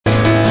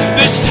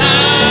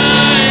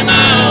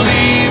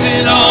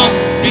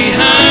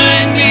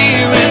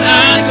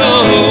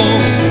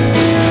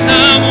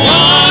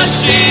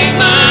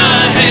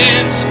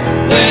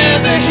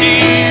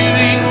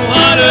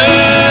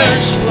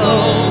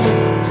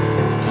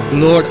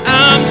Lord,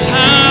 I'm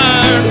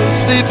tired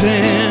of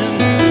living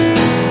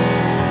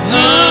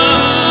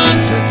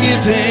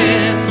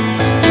unforgiven.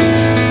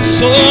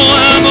 So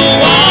I'm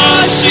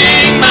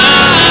washing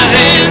my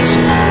hands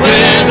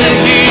where the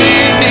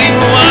healing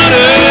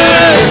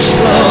waters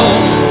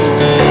flow.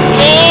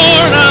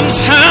 Lord, I'm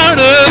tired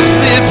of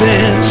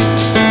living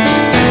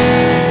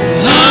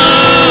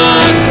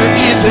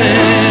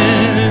unforgiven.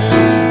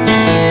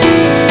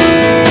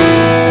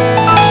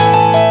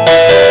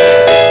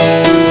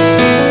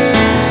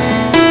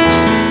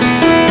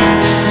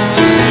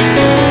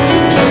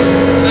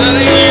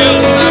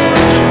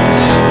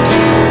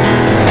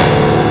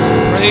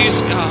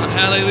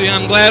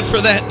 Glad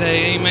for that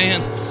day,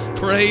 amen.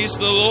 Praise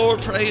the Lord,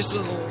 praise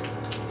the Lord.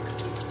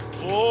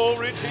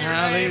 Glory to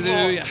your name,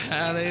 Lord.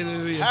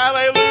 Hallelujah,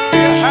 Hallelujah,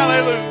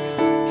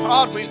 hallelujah.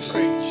 God, we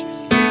praise you.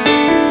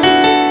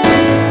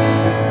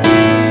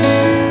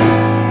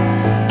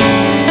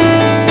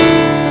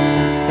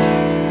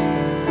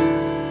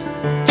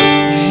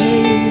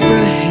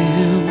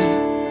 Abraham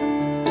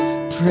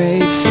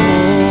prayed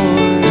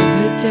for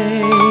the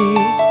day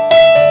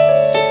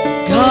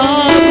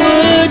God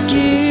would give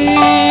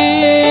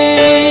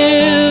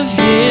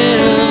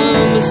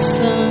him a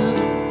son.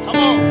 Come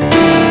on.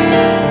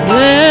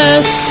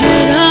 Blessed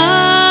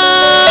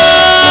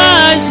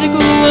Isaac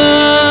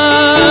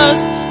was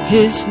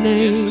his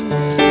name,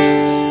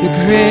 the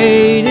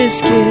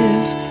greatest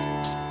gift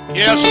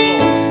Yes,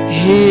 Lord.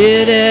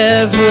 he'd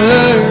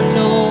ever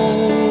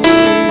known.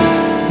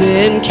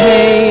 Then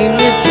came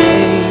the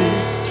day,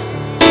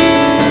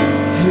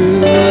 who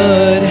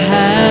would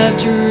have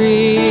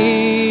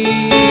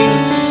dreamed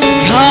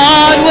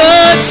God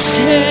would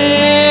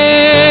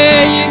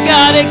say, you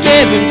gotta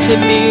give him to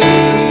me.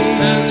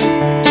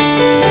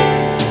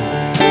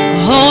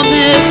 On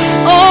this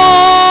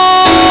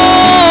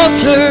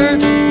altar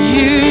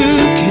you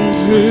can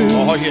prove Oh,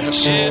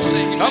 yes,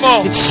 Lord. Come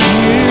on. it's you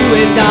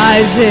and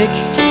Isaac,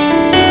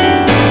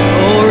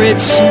 or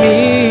it's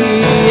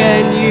me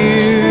and you.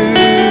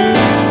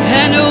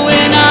 And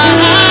when I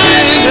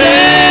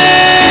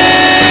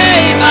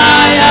lay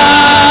my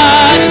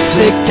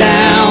Isaac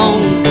down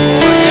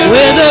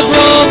with a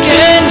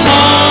broken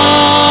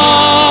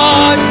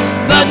heart,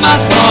 but my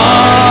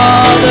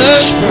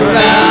Father's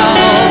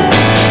proud,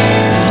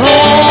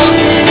 on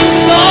this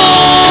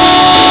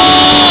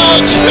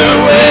altar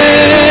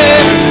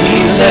where he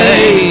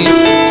lay,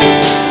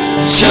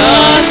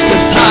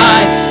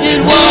 justified, it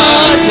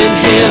wasn't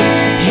him,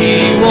 he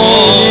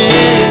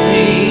wanted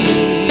me.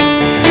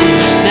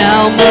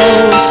 Now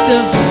most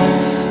of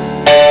us,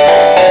 I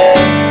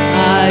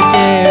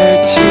dare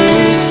to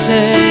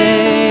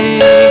say,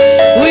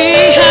 we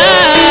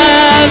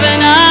have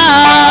an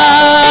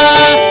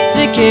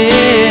Isaac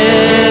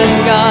in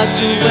God's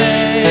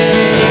way.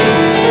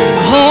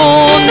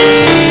 On the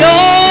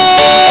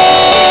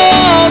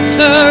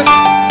altar,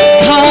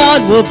 God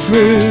will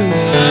prove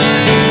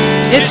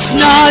it's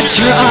not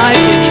your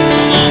Isaac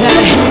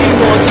that he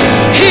wants.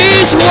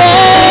 He's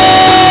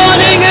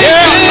wanting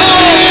you.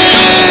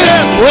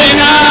 When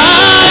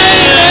I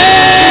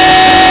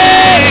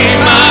lay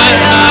my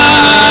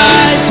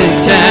Isaac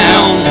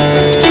down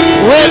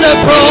with a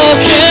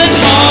broken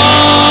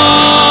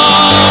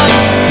heart,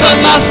 but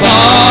my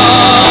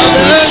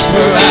Father's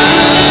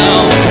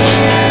proud,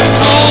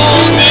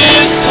 on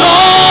this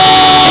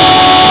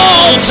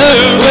altar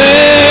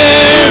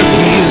where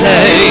he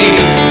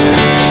lays,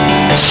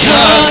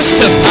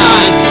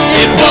 justified,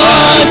 it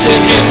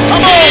wasn't him.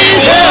 Come on.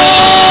 He's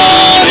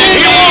wanting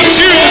He wants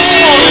you this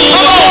morning.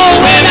 Come on.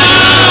 when I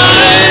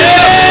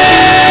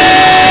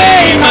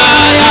lay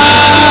my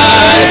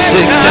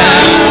Isaac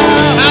down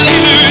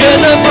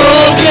with a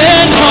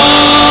broken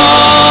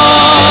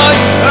heart,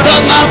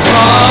 but my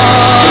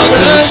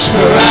Father's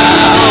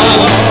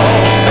proud.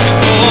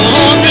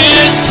 On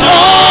this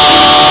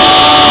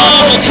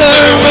altar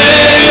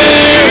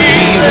where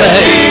he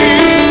lay,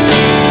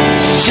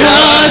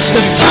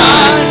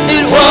 justified,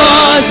 it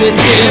wasn't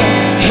him,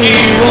 he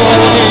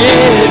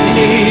wanted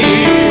me.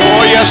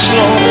 Oh, yes,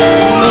 Lord.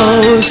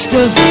 Most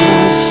of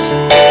us,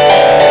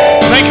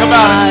 Think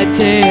about I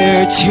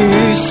dare to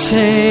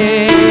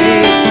say,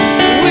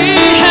 we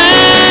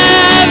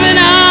have an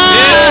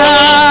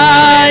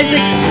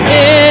Isaac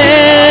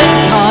in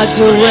God's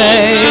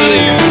way.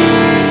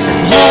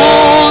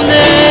 On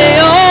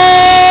the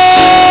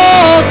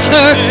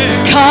altar,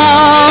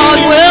 God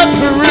will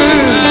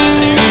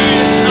prove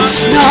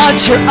it's not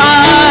your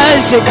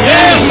Isaac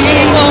that he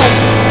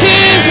wants.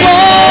 He's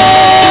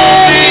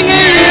wanting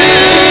you.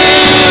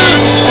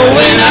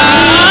 When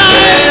I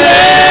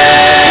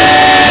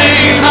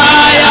lay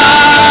my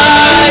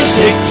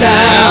Isaac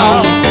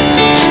down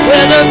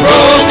with a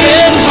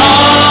broken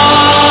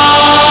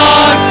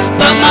heart,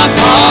 but my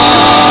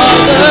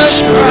Father's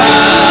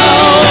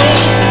proud,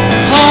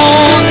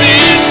 on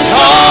this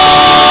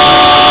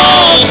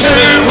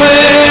altar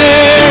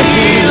where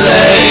he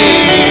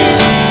lays,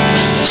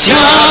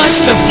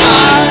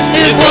 justified,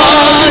 it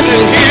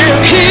wasn't him,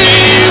 he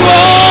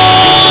was.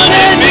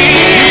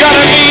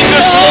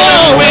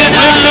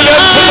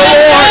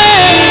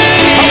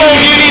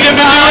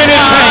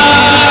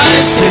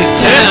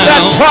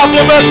 that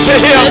problem up to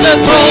Him. With a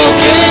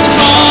broken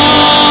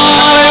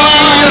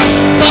heart,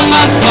 but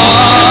my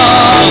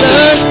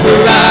Father's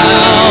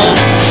proud.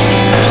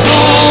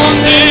 On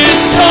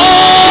this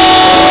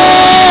altar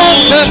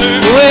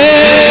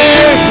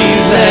where He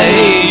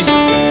laid,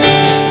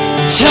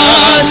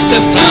 just to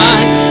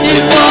find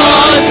it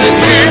wasn't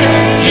here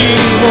He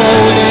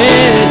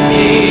wanted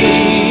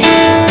me.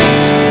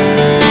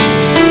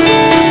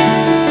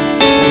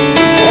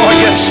 Oh,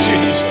 yes,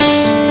 Jesus.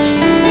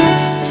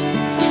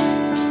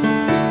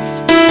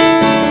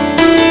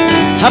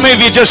 How many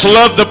of you just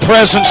love the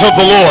presence of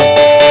the Lord?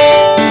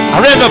 I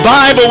read the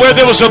Bible where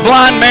there was a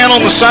blind man on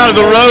the side of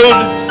the road.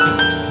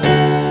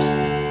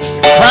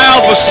 The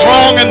crowd was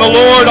thronging the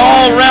Lord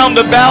all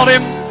round about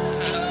Him.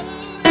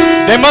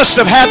 They must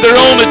have had their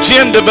own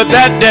agenda, but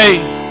that day,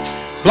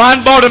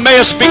 blind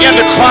Bartimaeus began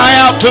to cry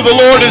out to the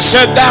Lord and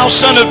said, "Thou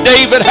Son of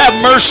David, have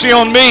mercy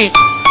on me."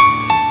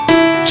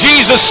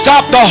 Jesus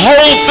stopped the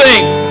whole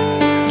thing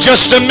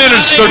just to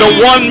minister to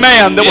one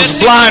man that was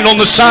blind on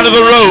the side of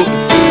the road.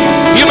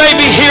 You may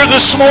be here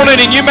this morning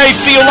and you may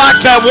feel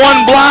like that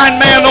one blind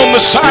man on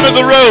the side of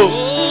the road.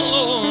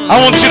 I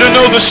want you to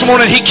know this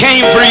morning He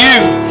came for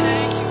you.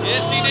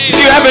 If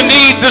you have a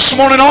need this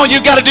morning, all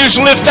you've got to do is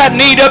lift that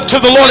need up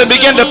to the Lord and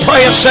begin to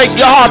pray and say,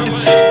 "God,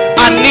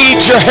 I need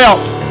your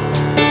help."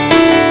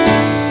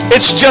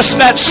 It's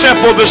just that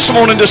simple this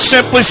morning to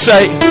simply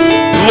say,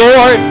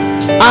 "Lord,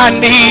 I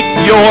need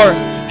your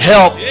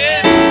help."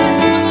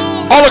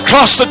 All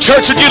across the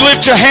church, would you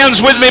lift your hands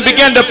with me and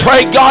begin to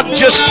pray, "God,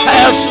 just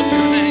have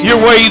your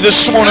way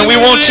this morning. We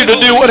want you to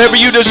do whatever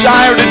you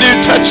desire to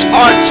do. Touch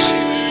hearts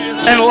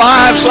and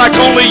lives like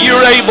only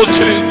you're able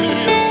to.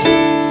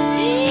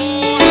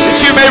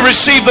 That you may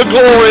receive the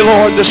glory,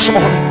 Lord, this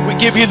morning. We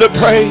give you the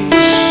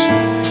praise.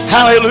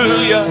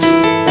 Hallelujah.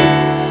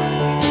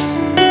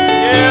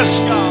 Yes,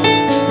 God.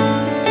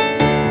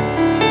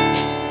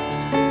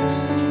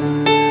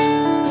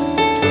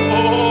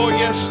 Oh,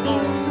 yes,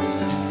 Lord.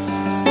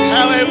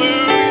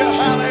 Hallelujah,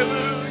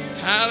 hallelujah.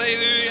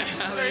 Hallelujah.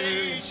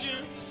 Praise you.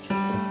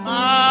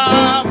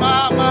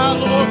 My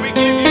Lord, we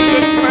give you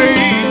the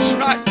praise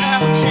right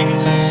now,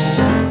 Jesus.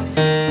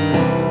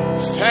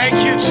 Thank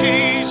you,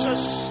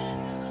 Jesus.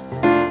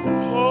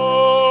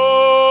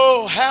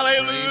 Oh,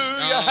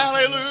 hallelujah,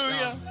 hallelujah.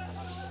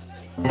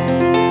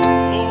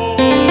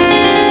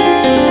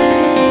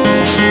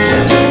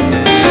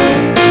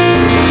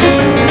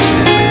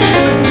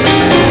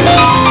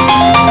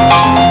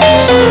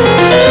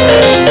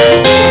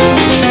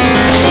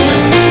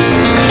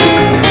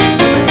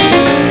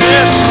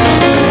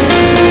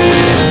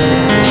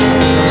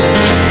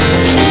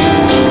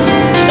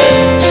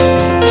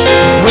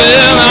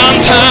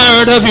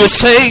 Of your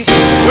sake,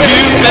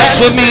 you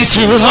messed with me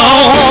too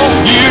long.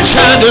 You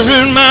tried to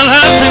ruin my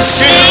life and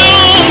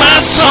steal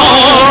my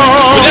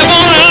song. But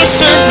devil, I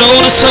serve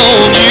notice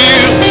on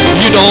you.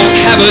 You don't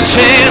have a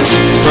chance,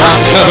 for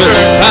I'm covered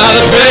by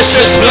the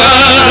precious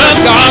blood of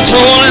God's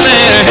holy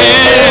name.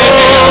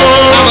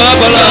 I'm a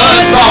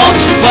blood-bought,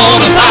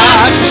 bona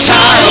fide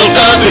child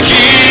of the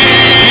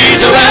King.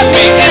 He's wrapped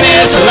me in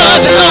His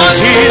loving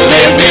arms. He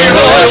made me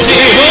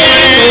royalty.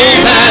 No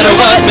matter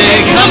what may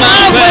come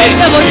my way,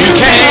 you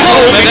can't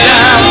hold me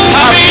down.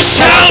 I'll be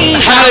shouting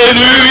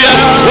hallelujah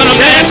when I'm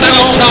dancing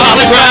on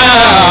solid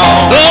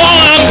ground. Oh,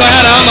 I'm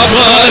glad I'm a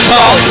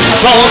blood-bought,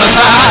 bona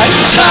fide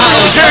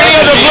child. Journey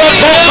of the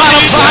blood-bought,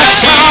 bona fide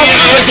child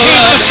of the King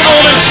this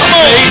morning. Come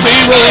on. Made me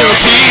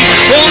royalty.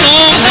 Oh, no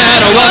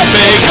matter what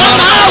may come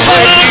my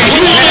way,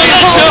 you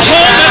can't hold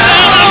me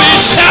down. I'll be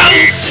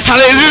shouting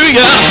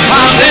hallelujah.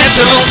 I'm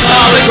dancing on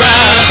solid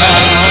ground.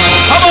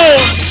 Come on.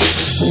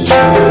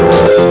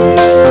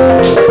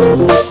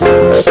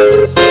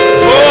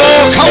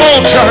 Oh, come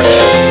on, church.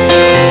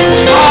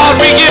 God,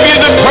 we give you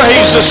the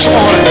praise this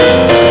morning.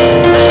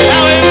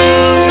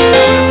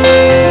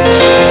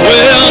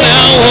 Well,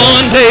 now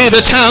one day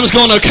the time's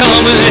gonna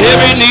come and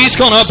every knee's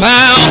gonna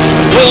bow.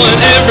 Oh,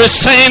 and every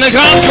saint of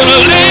God's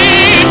gonna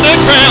leave the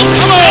ground.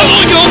 Come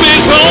on, you'll be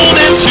thrown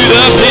into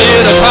the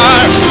pit of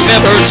fire,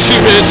 never to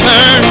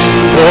return.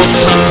 Oh,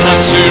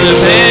 sometime sooner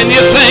than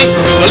you think,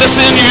 but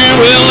listen, you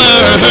will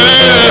learn.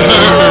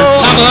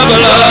 I'm a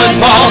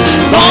blood-bought,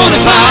 bona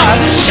fide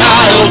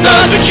child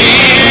of the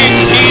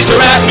King. He's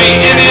wrapped me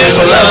in His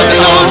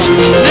loving arms,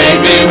 made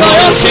me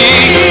royalty.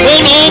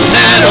 Oh, no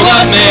matter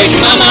what may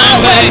come my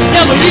way,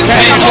 you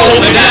can't hold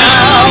me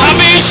down. I'll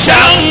be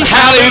shouting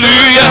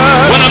hallelujah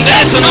when I'm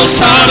dancing on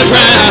solid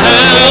ground.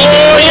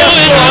 Oh, yes,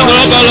 I'm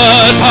a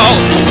blood-bought,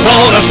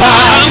 bona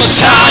fide. I'm a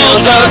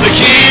child of the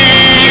King.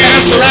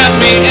 He's wrapped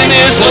me in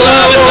His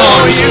loving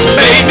arms,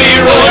 made me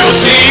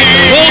royalty.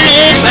 Oh, no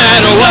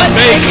matter what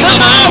may come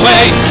my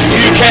way,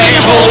 you can't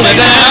hold me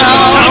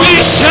down. I'll be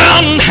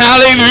shouting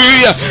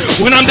hallelujah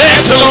when I'm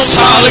dancing on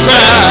solid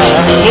ground.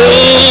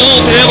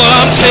 Oh, devil,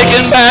 I'm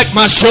taking back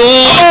my joy.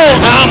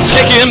 I'm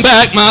taking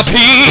back my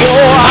peace.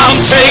 I'm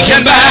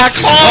taking back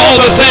all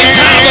the things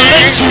I've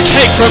let you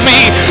take from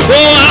me.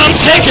 Oh, I'm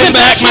taking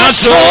back my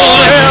joy.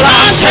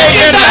 I'm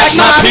taking back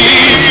my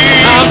peace.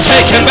 I'm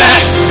taking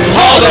back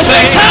all the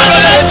things I've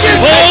let you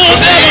take from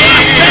me.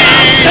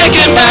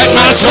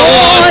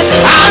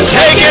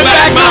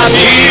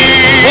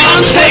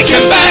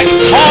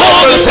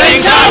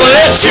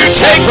 let you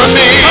take from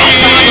me.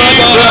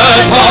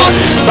 Blood-bought,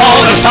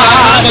 bona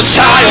fide, a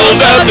child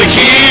of the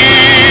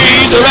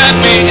King. He's wrapped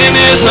me in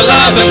his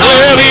loving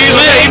arms. He's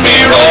made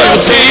me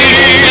royalty.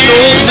 And no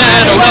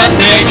matter what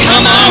may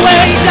come my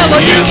way,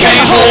 You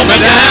can't hold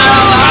me down.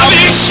 I'll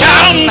be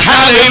shouting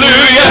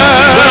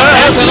hallelujah.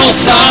 dancing on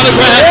solid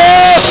ground.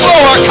 Yes,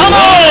 Lord, come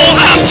on.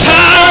 I'm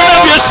tired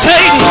of you,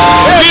 Satan.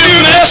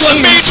 You messed with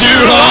me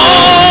too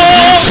long.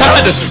 You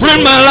tried to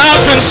ruin my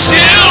life and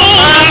steal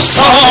my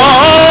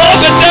song.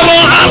 The devil,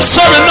 I'm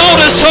serving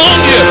notice on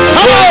you.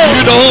 Come on.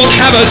 You don't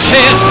have a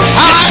chance.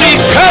 You see,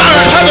 I'm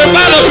covered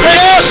by the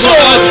precious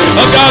blood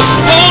of God's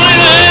holy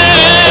name.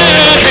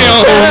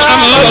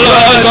 I'm a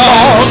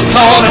blood-bought,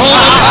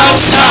 bona-fide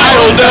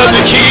Child of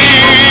the King.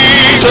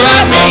 He's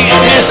wrapped me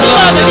in his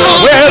loving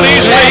arms. Well,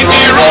 He's made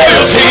me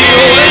royalty.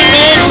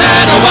 No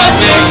matter what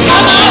may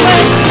come my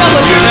way,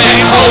 you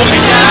can't hold me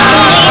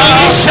down.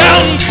 I'm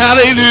shouting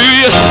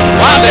hallelujah.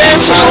 My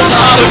dance on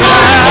solid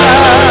ground.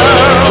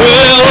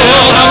 Well,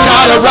 I've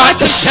got a right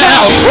to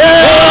shout.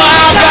 Well,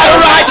 I've got a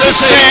right to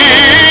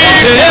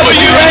sing. Devil,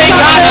 you ain't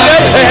got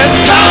nothing.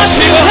 God's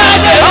people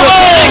have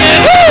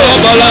everything.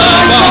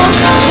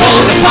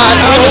 Bona-fide,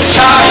 I'm a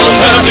child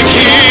of the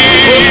King.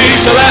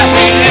 He's wrapped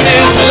me in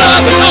his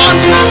loving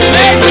arms,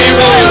 made me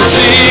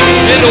royalty.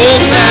 And no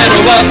matter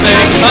what may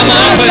come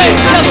my way,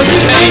 you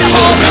can't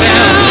hold me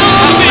down.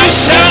 I'll be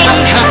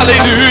shouting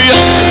hallelujah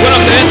when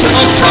I'm dancing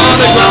on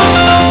solid ground.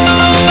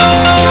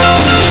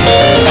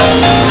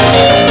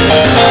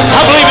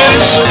 I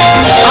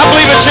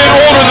believe it's in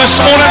order this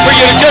morning for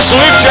you to just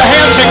lift your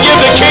hands and give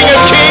the King of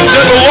Kings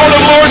and the Lord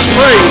of Lords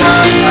praise.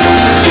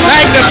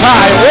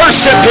 Magnify,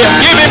 worship Him,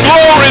 give Him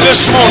glory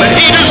this morning.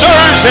 He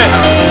deserves it.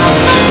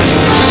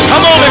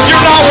 Come on, if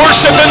you're not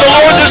worshiping the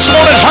Lord this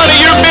morning, honey,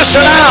 you're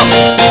missing out.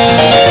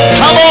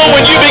 Come on,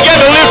 when you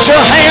begin to lift your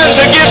hands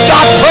and give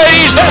God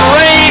praise, that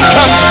rain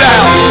comes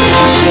down.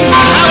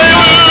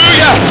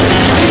 Hallelujah.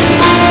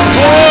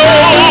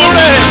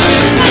 Glory.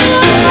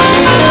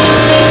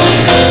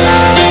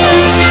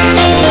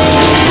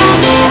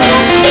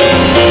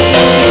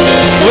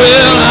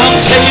 Well, I'm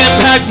taking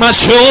back my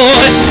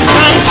joy.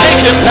 I'm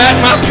taking back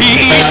my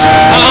peace.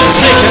 I'm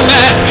taking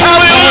back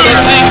all the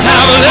things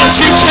I've let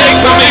you take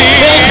from me.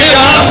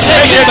 I'm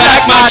taking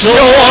back my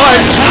joy.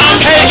 I'm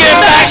taking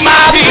back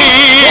my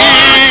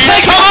peace.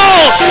 Come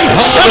on.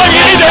 Some of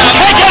you need to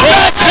take it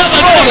back this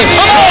morning.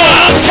 Come on.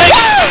 I'm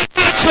taking back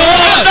my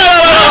joy.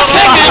 I'm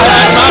taking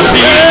back my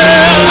peace.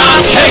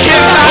 I'm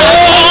taking back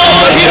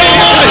all you don't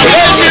want to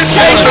let you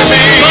take from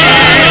me.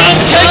 I'm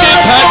taking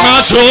back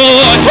my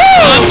joy.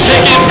 I'm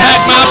taking back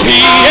my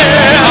peace.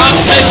 I'm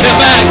taking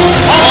back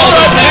all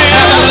the things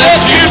I've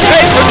let you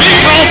take from me.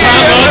 Cause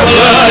I'm a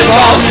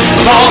blood-bought,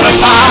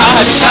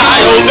 bona-fide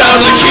child of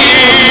the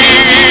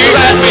King. He's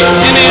wrapped me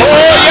in his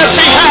Yes,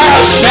 He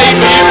has. made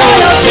me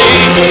royalty.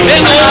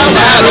 And no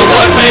matter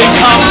what may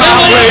come my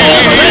way,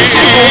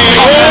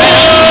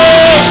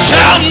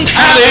 shouting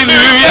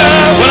hallelujah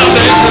when I'm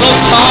dancing on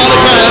solid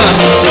ground.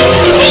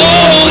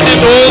 Oh, and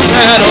no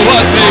matter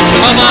what may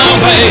come my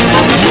way,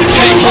 you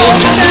can't hold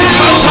me.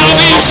 Cause I'll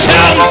be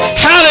shouting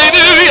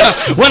hallelujah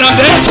when I'm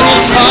dancing on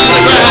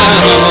solid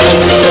ground.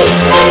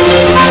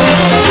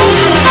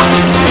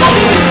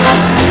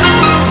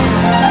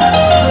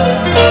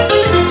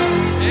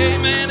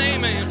 Amen,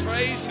 amen.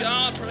 Praise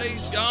God,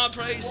 praise God,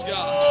 praise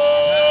God.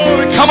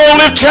 Come on,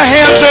 lift your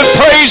hands and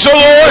praise the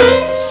Lord.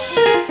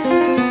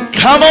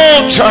 Come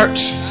on,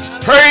 church.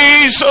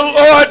 Praise the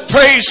Lord,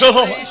 praise the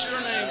Lord. Praise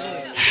your name,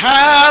 Lord.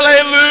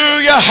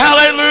 Hallelujah,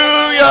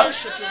 hallelujah.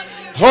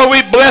 Lord,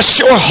 we bless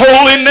your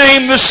holy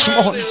name this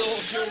morning.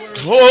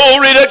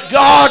 Glory to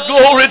God,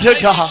 glory to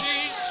God.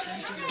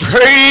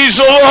 Praise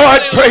the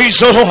Lord, praise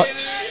the Lord.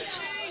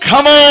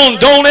 Come on,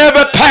 don't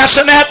ever pass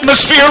an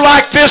atmosphere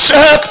like this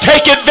up.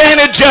 Take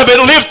advantage of it.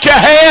 Lift your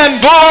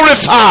hand,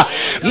 glorify,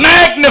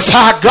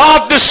 magnify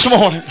God this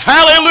morning.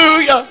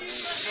 Hallelujah.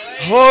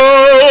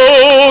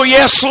 Oh,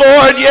 yes,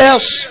 Lord,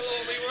 yes.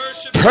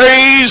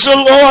 Praise the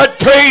Lord,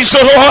 praise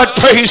the Lord,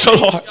 praise the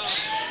Lord.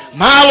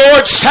 My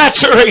Lord,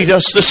 saturate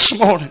us this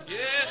morning.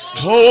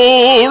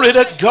 Glory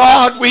to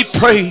God, we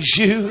praise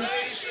you.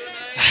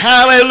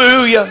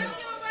 Hallelujah.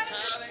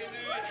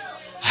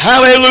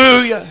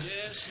 Hallelujah.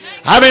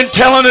 I've been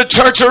telling the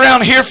church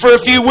around here for a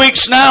few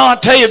weeks now. I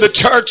tell you, the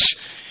church,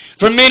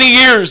 for many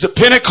years, the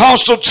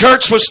Pentecostal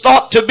church was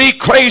thought to be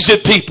crazy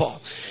people.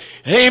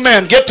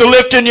 Amen. Get to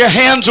lifting your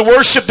hands,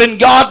 worshiping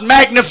God,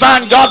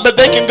 magnifying God, but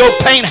they can go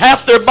paint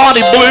half their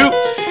body blue,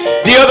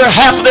 the other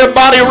half of their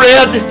body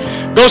red,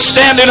 go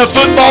stand in a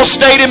football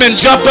stadium and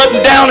jump up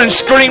and down and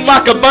scream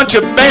like a bunch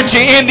of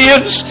Banshee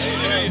Indians.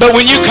 But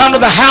when you come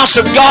to the house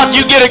of God,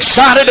 you get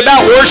excited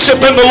about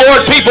worshiping the Lord.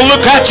 People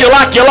look at you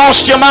like you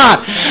lost your mind.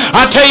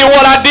 I tell you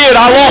what I did.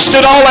 I lost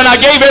it all and I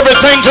gave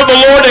everything to the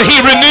Lord, and He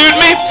renewed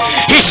me.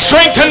 He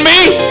strengthened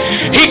me.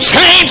 He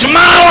changed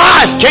my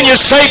life. Can you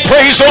say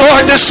praise the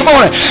Lord this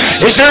morning?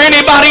 Is there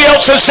anybody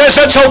else that says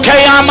it's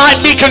okay? I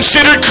might be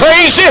considered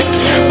crazy,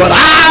 but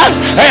I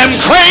am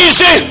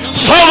crazy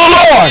for the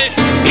Lord.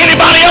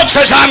 Anybody else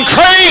says I'm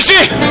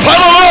crazy for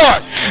the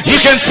Lord? You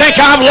can think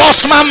I've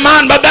lost my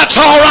mind, but that's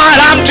all right.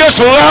 I'm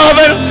just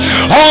loving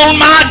on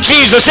my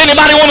Jesus.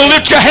 Anybody want to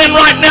lift your hand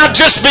right now?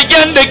 Just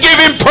begin to give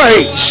him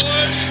praise.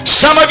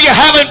 Some of you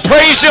haven't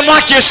praised him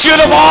like you should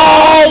have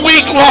all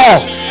week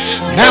long.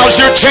 Now's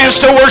your chance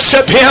to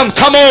worship him.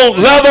 Come on,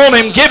 love on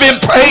him. Give him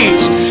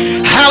praise.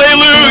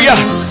 Hallelujah.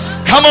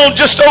 Come on,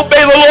 just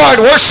obey the Lord.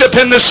 Worship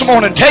him this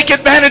morning. Take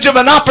advantage of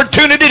an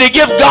opportunity to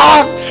give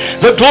God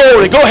the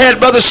glory. Go ahead,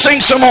 brother. Sing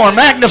some more.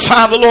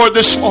 Magnify the Lord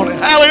this morning.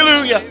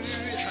 Hallelujah.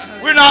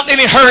 We're not in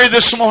any hurry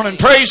this morning.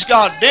 Praise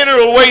God. Dinner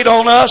will wait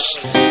on us.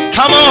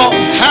 Come on.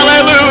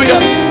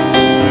 Hallelujah.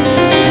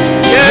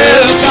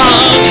 Yes,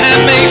 some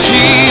have made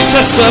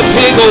Jesus a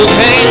big old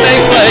game they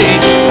play.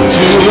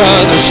 To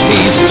others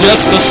he's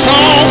just a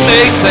song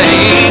they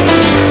sing.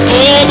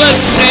 Oh, but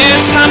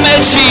since I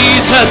met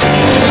Jesus,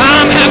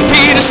 I'm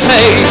happy to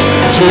say,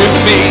 to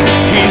me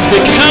he's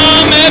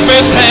become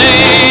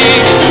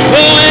everything.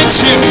 Oh, and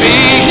to me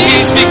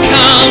he's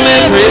become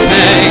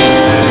everything.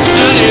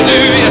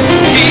 Hallelujah.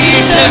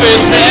 He's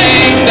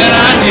everything that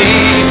I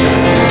need.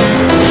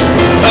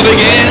 The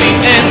beginning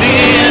and the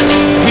end.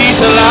 He's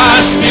a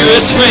life's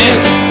dearest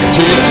friend.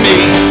 To me,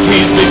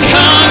 he's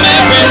become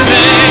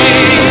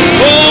everything.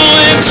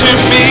 Oh, and to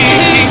me,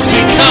 he's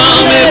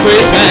become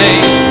everything.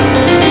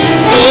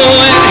 Oh,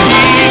 and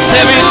he's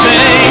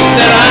everything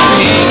that I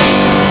need.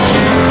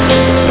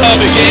 The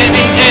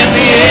beginning and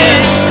the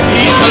end.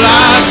 He's a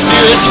life's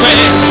dearest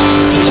friend.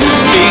 To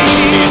me,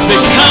 he's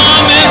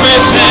become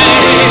everything.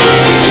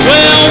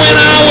 Well, when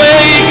I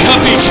wake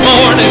up each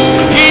morning,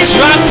 he's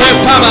right there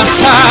by my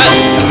side.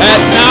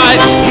 At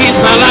night, he's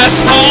my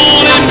last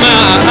thorn in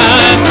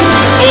mine.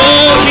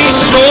 Oh, he's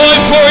joy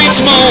for each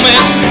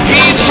moment.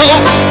 He's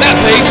hope that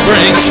faith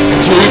brings.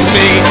 To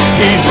me,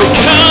 he's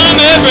become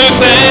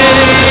everything.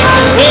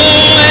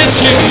 Oh, and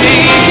to me,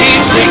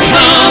 he's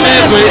become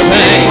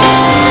everything.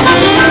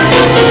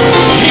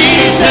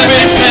 He's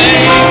everything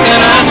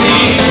that I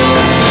need.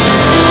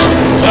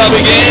 The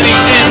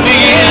beginning and the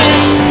end.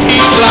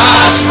 He's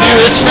life's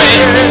dearest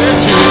friend.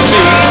 To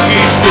me,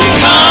 he's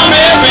become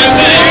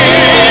everything.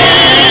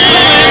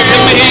 To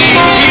me,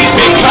 he's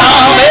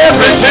become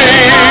everything.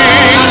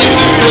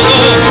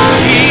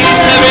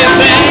 He's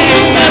everything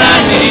that I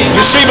need.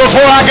 You see,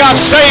 before I got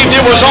saved,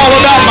 it was all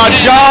about my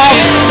job,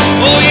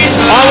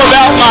 all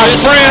about my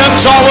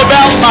friends, all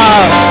about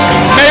my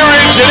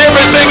marriage and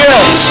everything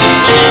else.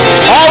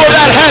 All of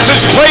that has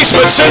its place,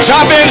 but since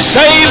I've been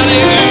saved,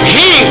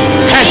 he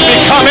has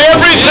become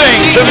everything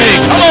to me.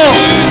 Come on.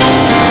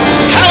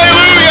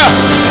 Hallelujah.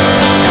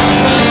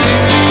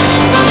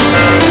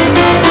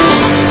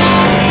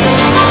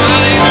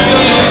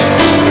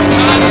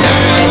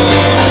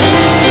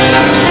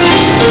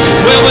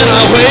 Well, when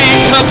I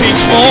wake up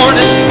each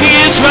morning, he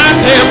is right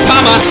there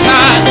by my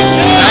side.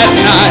 At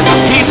night,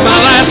 he's my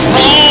last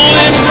thorn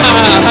in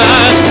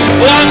mine.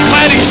 Well, I'm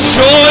glad he's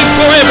joy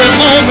for every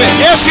moment.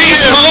 Yes, he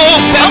he's is.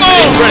 hope that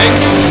faith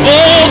brings.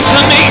 Oh, to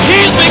me,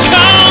 he's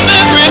become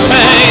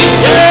everything.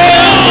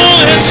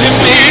 Oh, and to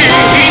me,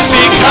 he's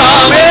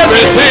become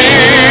everything.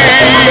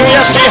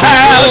 Yes, he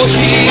has. Oh,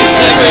 he's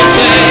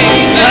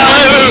everything that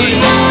I need.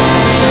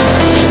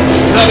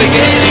 The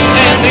beginning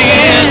and the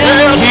end.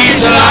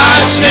 He's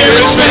life's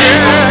dearest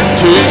friend.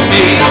 To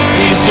me,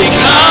 he's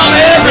become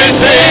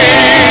everything.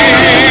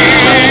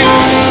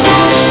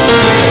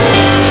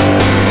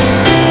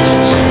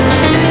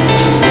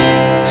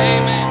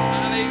 Amen.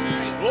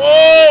 Hallelujah.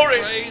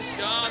 Glory. Praise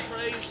God.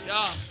 Praise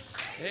God.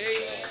 Amen.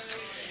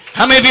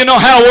 How many of you know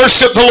how to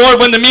worship the Lord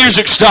when the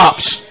music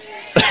stops?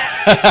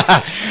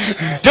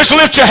 Just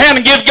lift your hand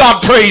and give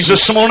God praise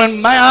this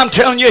morning. Man, I'm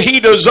telling you, he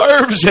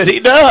deserves it. He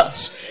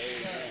does.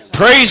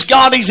 Praise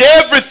God, he's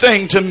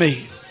everything to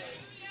me.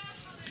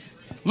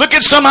 Look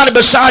at somebody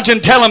beside you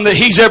and tell him that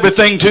he's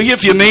everything to you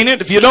if you mean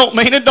it. If you don't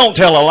mean it, don't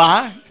tell a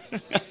lie.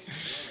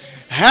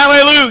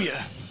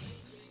 Hallelujah.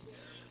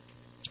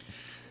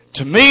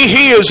 To me,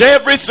 he is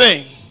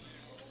everything.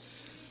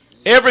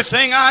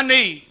 Everything I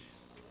need.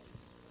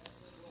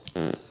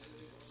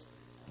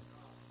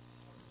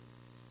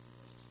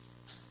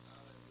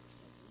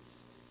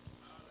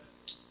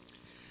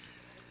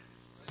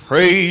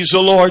 Praise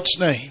the Lord's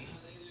name.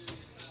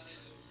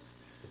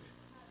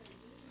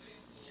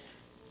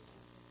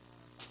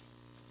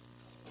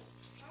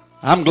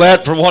 I'm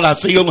glad for what I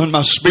feel in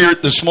my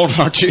spirit this morning,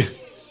 aren't you?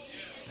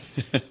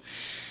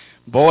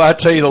 Boy, I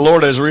tell you, the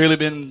Lord has really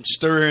been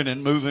stirring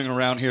and moving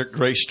around here at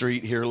Grace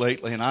Street here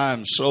lately, and I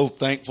am so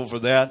thankful for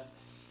that.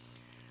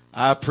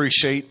 I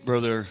appreciate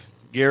Brother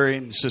Gary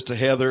and Sister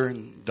Heather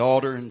and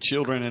daughter and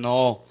children and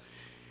all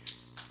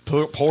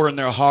pouring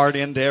their heart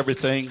into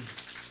everything,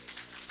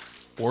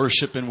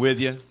 worshiping with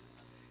you.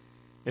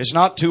 It's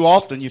not too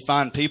often you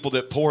find people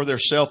that pour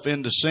themselves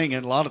into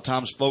singing. A lot of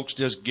times folks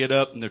just get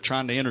up and they're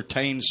trying to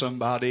entertain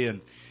somebody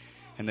and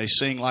they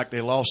sing like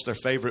they lost their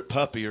favorite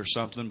puppy or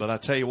something. But I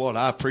tell you what,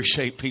 I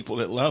appreciate people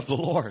that love the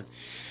Lord.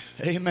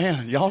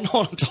 Amen. Y'all know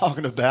what I'm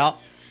talking about.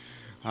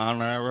 I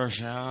never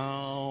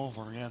shall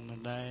forget the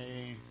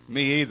day.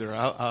 Me either.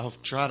 I'll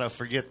try to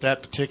forget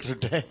that particular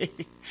day.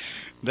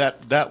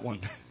 that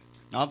one.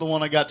 Not the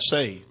one that got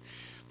saved.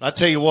 But I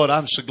tell you what,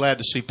 I'm so glad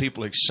to see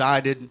people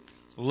excited,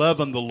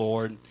 loving the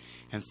Lord,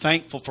 and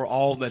thankful for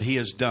all that He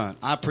has done.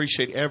 I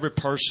appreciate every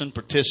person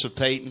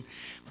participating.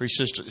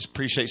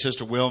 Appreciate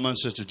Sister Wilma and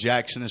Sister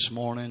Jackson this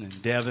morning,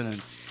 and Devin,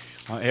 and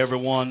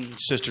everyone,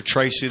 Sister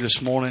Tracy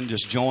this morning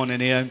just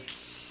joining in.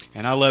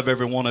 And I love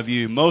every one of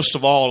you. Most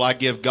of all, I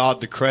give God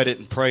the credit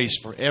and praise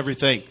for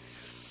everything.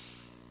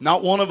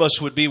 Not one of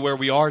us would be where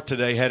we are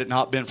today had it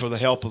not been for the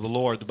help of the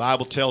Lord. The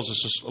Bible tells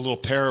us a little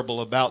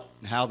parable about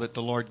how that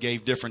the Lord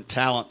gave different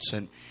talents.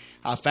 And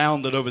I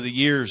found that over the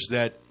years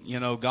that,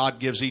 God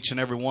gives each and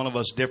every one of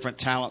us different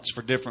talents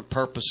for different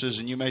purposes.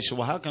 And you may say,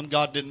 well, how come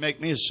God didn't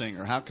make me a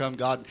singer? How come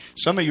God...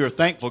 Some of you are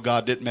thankful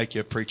God didn't make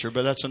you a preacher,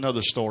 but that's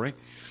another story.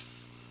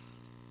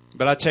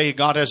 But I tell you,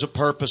 God has a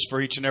purpose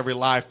for each and every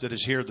life that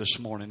is here this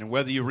morning. And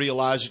whether you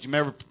realize that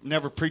you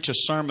never preach a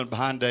sermon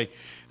behind a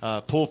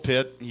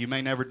pulpit, you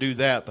may never do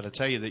that. But I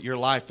tell you that your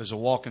life is a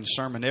walking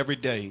sermon every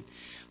day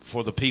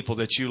for the people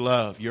that you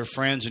love, your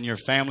friends and your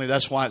family.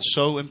 That's why it's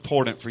so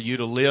important for you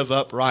to live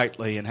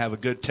uprightly and have a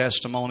good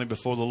testimony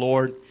before the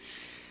Lord.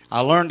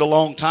 I learned a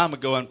long time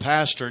ago in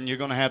pastoring, you're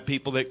going to have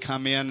people that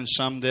come in and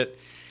some that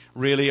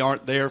really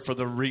aren't there for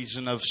the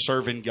reason of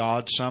serving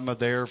God. Some are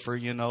there for,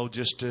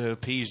 just to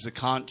appease the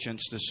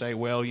conscience, to say,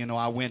 well,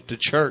 I went to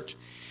church.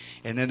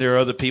 And then there are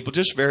other people,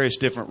 just various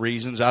different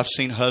reasons. I've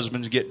seen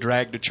husbands get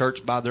dragged to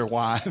church by their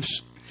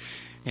wives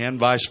and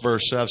vice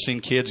versa. I've seen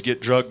kids get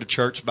drugged to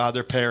church by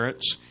their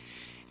parents.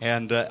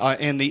 And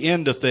in the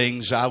end of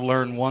things, I've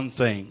learned one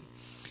thing.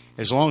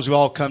 As long as we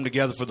all come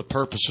together for the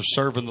purpose of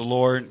serving the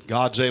Lord,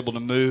 God's able to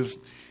move.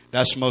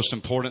 That's the most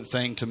important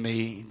thing to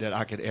me that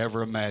I could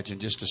ever imagine,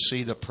 just to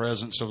see the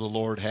presence of the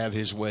Lord have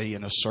His way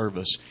in a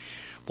service.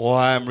 Boy,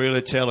 I'm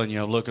really telling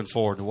you, I'm looking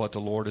forward to what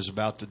the Lord is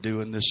about to do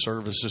in this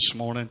service this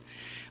morning.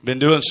 Been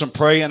doing some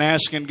praying,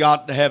 asking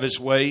God to have His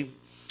way.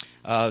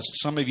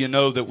 Some of you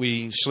know that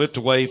we slipped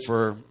away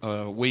for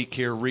a week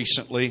here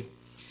recently,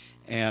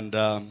 and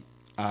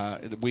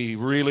we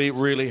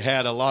really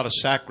had a lot of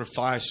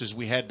sacrifices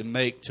we had to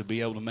make to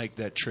be able to make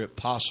that trip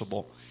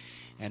possible.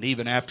 And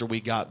even after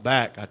we got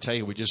back, I tell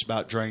you, we just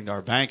about drained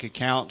our bank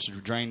accounts, we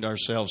drained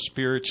ourselves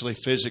spiritually,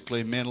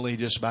 physically, mentally,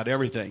 just about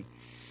everything.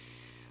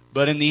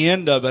 But in the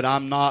end of it, I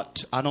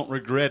don't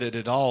regret it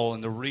at all.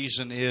 And the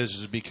reason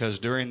is because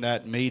during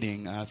that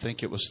meeting, I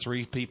think it was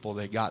 3 people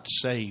that got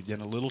saved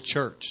in a little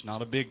church,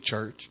 not a big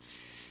church.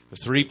 The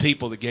 3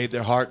 people that gave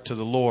their heart to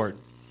the Lord.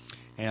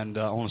 And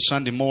on a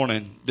Sunday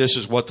morning, this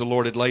is what the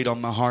Lord had laid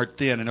on my heart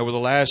then. And over the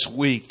last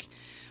week,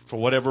 for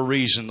whatever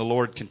reason, the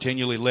Lord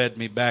continually led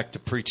me back to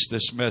preach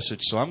this message.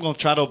 So I'm going to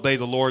try to obey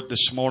the Lord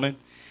this morning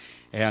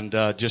and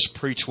just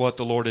preach what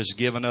the Lord has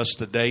given us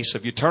today. So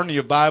if you turn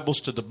your Bibles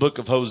to the book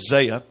of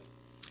Hosea,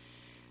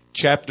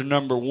 chapter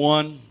number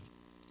 1.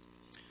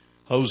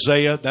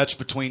 Hosea, that's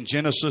between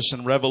Genesis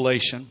and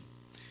Revelation.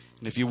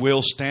 And if you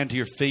will, stand to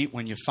your feet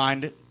when you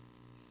find it.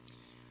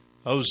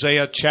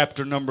 Hosea,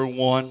 chapter number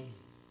 1.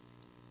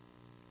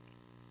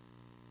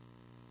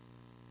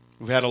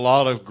 We've had a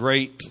lot of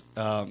great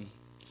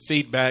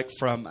feedback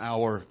from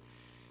our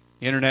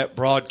internet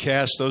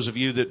broadcast. Those of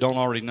you that don't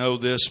already know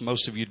this,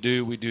 most of you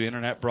do. We do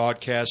internet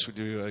broadcasts. We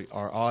do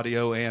our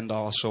audio and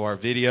also our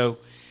video.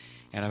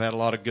 And I've had a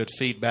lot of good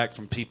feedback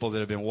from people that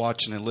have been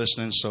watching and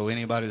listening. So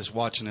anybody that's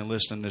watching and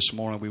listening this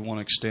morning, we want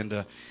to extend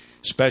a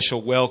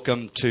special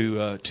welcome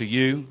to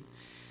you.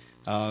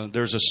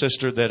 There's a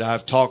sister that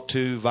I've talked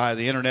to via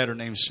the internet. Her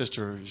name's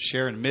Sister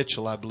Sharon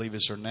Mitchell, I believe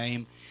is her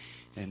name.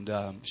 And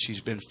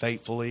she's been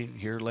faithfully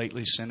here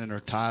lately sending her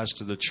tithes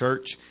to the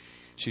church.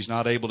 She's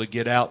not able to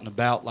get out and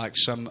about like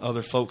some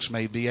other folks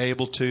may be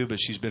able to, but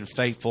she's been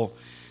faithful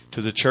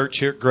to the church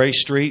here at Gray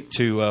Street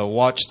to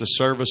watch the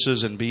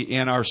services and be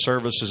in our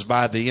services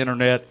via the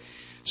internet.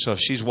 So if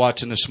she's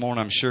watching this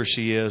morning, I'm sure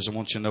she is. I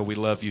want you to know we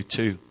love you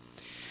too.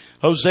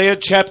 Hosea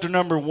chapter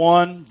number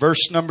 1,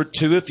 verse number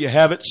 2. If you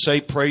have it,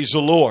 say praise the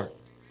Lord.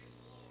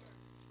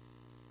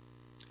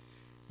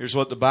 Here's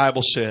what the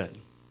Bible said.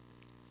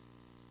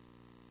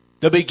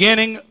 The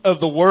beginning of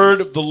the word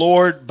of the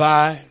Lord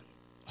by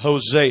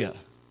Hosea.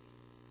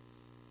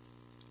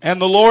 And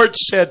the Lord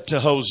said to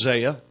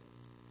Hosea,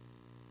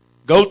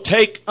 Go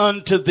take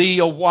unto thee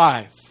a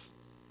wife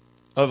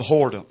of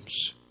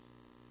whoredoms,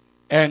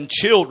 and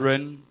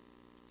children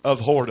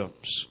of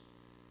whoredoms.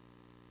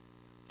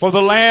 For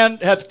the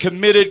land hath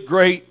committed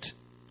great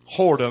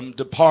whoredom,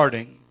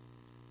 departing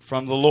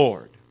from the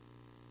Lord.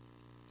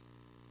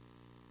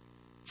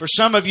 For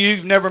some of you,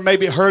 you've never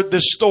maybe heard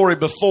this story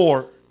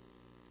before.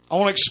 I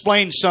want to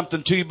explain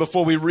something to you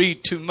before we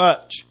read too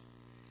much.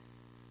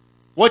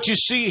 What you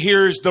see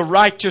here is the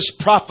righteous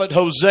prophet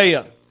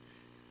Hosea,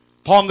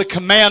 upon the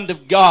command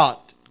of God,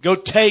 go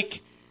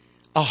take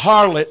a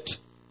harlot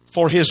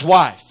for his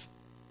wife.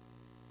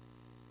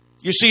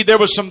 You see, there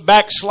was some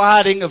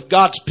backsliding of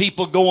God's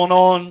people going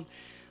on.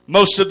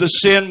 Most of the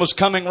sin was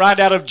coming right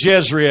out of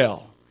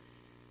Jezreel.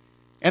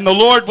 And the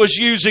Lord was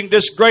using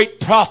this great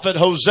prophet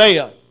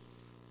Hosea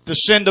to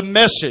send a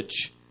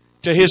message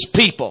to his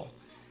people.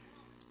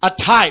 A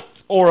type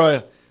or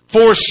a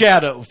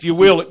foreshadow, if you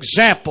will,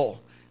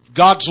 example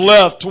God's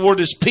love toward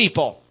His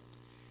people.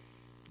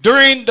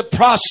 During the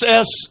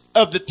process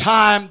of the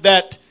time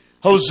that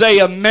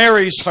Hosea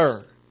marries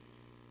her,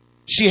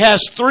 she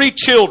has 3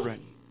 children.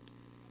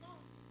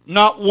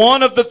 Not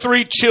one of the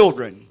 3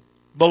 children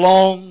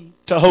belonged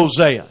to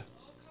Hosea.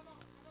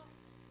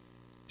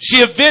 She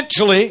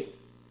eventually,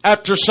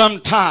 after some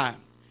time,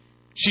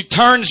 she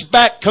turns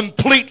back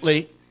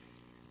completely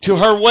to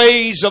her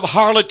ways of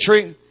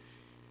harlotry.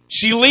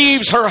 She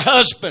leaves her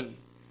husband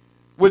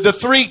with the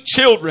 3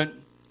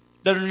 children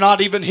that are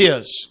not even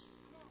his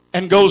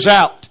and goes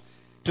out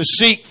to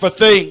seek for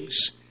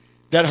things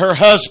that her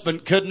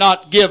husband could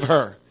not give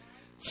her.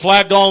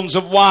 Flagons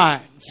of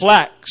wine,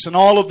 flax, and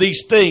all of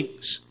these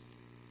things.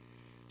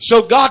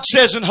 So God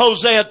says in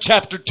Hosea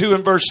chapter 2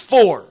 and verse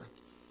 4,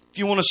 if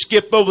you want to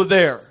skip over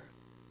there,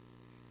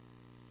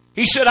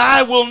 He said,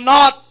 I will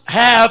not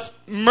have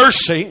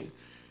mercy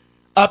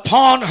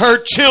upon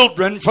her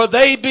children, for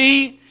they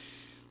be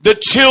the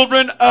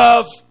children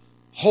of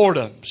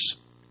whoredoms.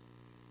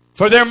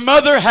 For their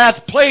mother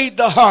hath played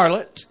the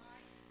harlot.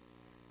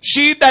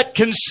 She that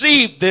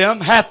conceived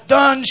them hath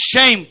done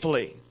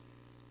shamefully.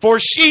 For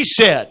she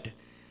said,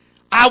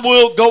 I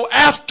will go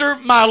after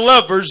my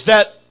lovers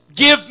that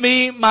give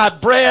me my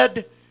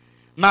bread,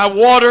 my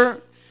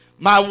water,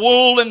 my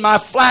wool, and my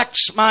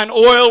flax, mine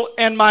oil,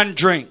 and mine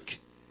drink.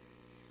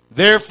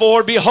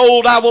 Therefore,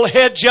 behold, I will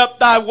hedge up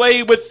thy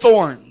way with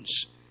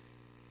thorns,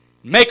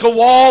 make a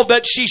wall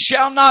that she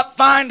shall not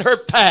find her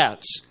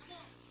paths.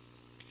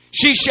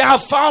 She shall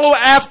follow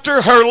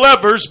after her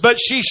lovers, but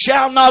she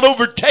shall not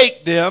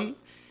overtake them.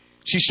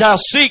 She shall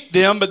seek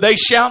them, but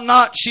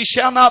she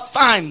shall not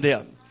find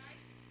them.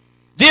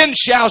 Then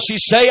shall she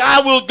say,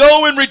 I will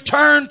go and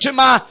return to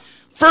my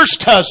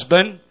first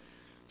husband,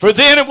 for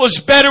then it was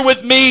better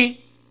with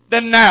me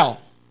than now.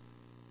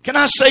 Can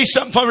I say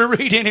something before we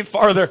read any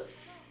farther?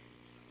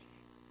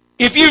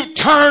 If you've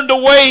turned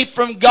away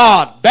from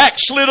God,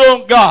 backslid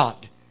on God,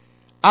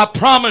 I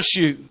promise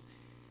you,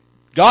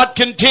 God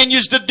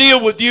continues to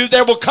deal with you.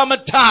 There will come a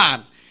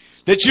time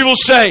that you will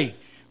say,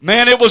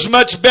 man, it was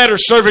much better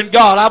serving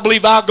God. I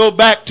believe I'll go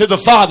back to the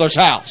Father's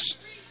house.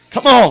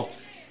 Come on.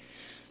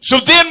 So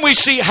then we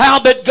see how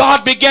that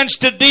God begins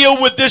to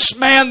deal with this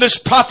man, this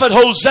prophet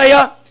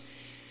Hosea,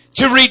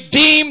 to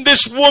redeem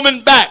this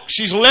woman back.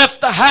 She's left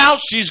the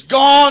house. She's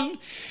gone.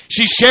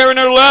 She's sharing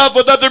her love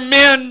with other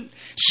men,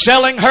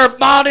 selling her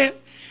body.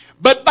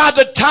 But by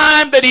the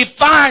time that he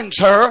finds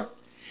her,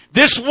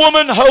 this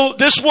woman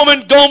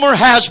Gomer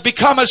has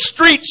become a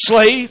street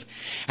slave,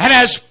 and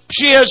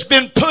she has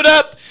been put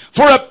up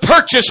for a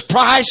purchase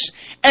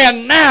price.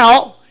 And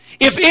now,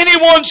 if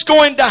anyone's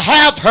going to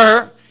have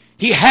her,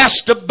 he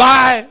has to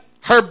buy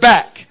her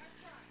back.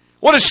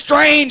 What a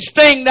strange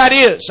thing that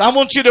is. I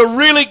want you to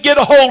really get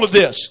a hold of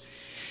this.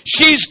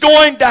 She's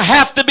going to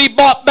have to be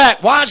bought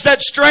back. Why is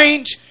that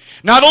strange?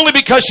 Not only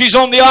because she's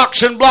on the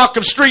auction block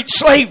of street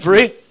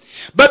slavery,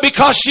 but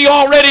because she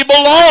already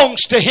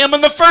belongs to him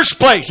in the first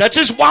place. That's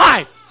his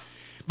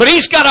wife. But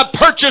he's got to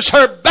purchase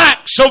her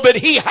back so that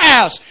he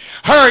has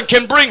her and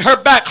can bring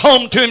her back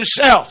home to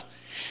himself.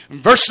 In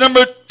verse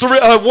number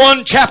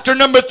 1, chapter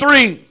number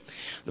 3,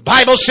 the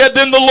Bible said,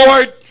 Then the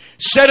Lord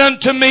said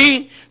unto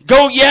me,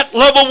 Go yet,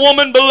 love a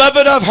woman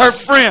beloved of her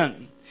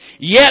friend,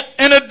 yet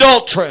an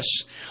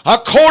adulteress,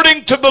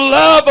 according to the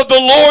love of the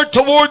Lord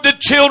toward the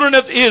children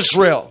of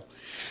Israel,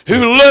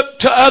 who look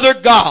to other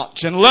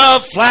gods and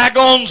love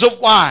flagons of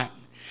wine.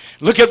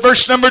 Look at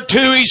verse number 2.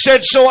 He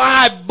said, So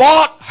I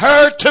bought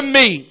her to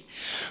me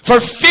for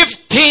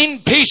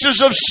 15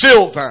 pieces of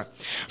silver,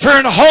 for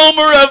an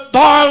homer of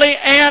barley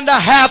and a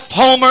half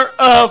homer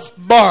of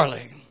barley.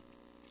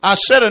 I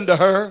said unto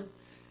her,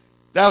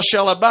 Thou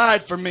shalt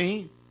abide for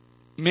me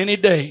many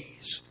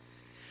days.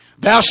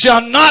 Thou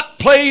shalt not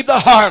play the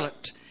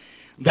harlot.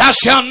 Thou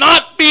shalt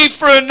not be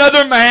for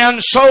another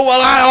man, so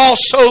will I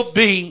also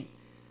be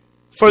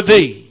for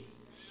thee.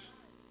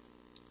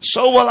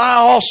 So will I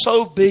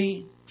also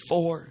be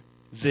for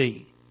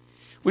thee.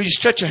 Will you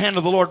stretch your hand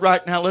to the Lord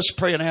right now? Let's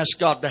pray and ask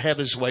God to have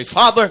His way.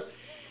 Father,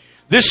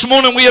 this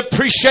morning we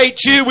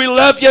appreciate you. We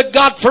love you,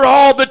 God, for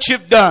all that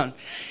you've done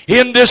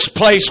in this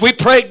place. We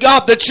pray,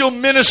 God, that you'll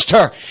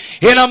minister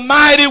in a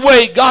mighty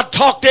way. God,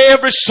 talk to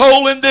every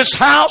soul in this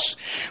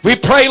house. We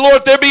pray,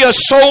 Lord, there be a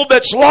soul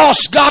that's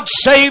lost. God,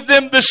 save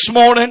them this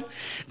morning.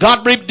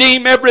 God,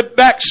 redeem every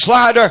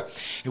backslider.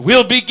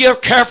 We'll be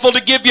careful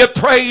to give you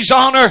praise,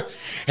 honor,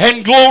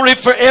 and glory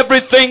for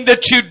everything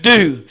that you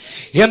do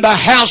in the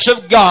house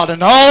of God.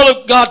 And all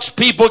of God's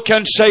people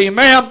can say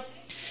amen.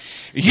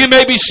 You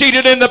may be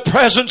seated in the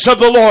presence of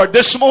the Lord.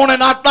 This morning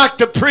I'd like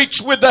to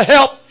preach with the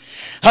help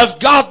of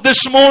God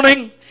this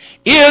morning.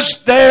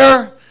 Is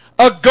there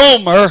a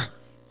Gomer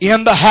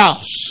in the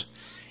house?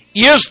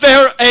 Is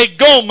there a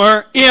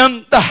Gomer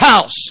in the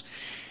house?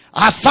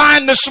 I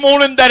find this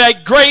morning that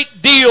a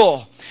great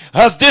deal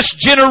of this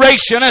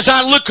generation, as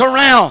I look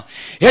around,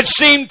 it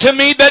seemed to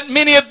me that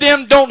many of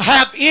them don't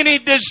have any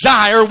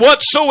desire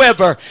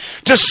whatsoever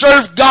to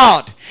serve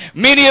God.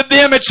 Many of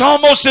them, it's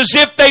almost as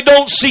if they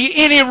don't see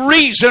any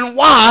reason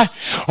why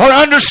or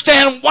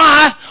understand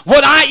why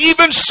would I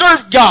even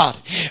serve God.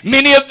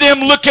 Many of them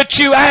look at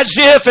you as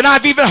if, and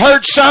I've even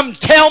heard some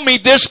tell me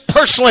this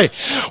personally,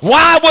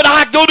 why would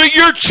I go to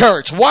your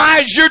church? Why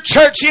is your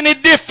church any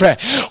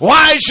different?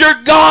 Why is your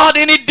God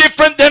any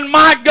different than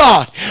my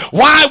God?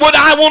 Why would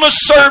I want to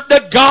serve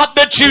the God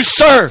that you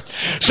serve?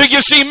 So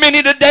you see,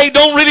 many today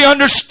don't really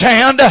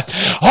understand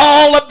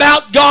all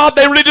about God.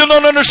 They really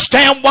don't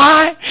understand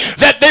why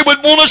that they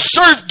would want to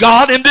serve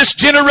God in this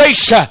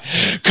generation.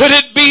 Could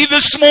it be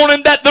this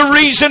morning that the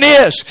reason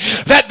is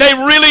that they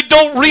really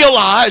don't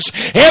realize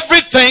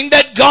everything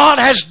that God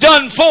has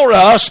done for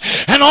us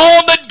and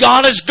all that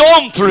God has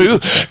gone through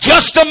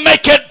just to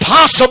make it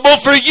possible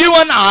for you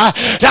and I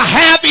to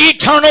have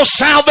eternal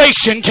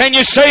salvation? Can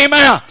you say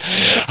amen?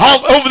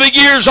 Over the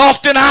years,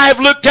 often I have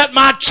looked at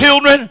my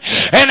children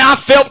and I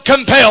felt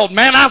compelled.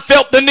 Man, I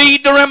felt the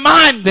need to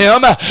remind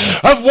them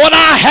of what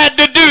I had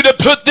to do to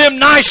put them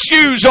nice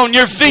shoes on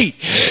your feet.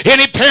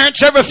 Any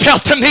parents ever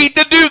felt the need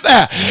to do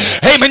that?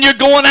 Amen. You're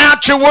going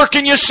out, you're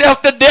working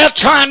yourself to death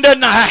trying to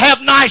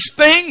have nice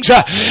things,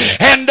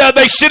 and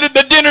they sit at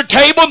the dinner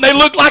table and they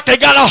look like they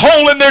got a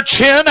hole in their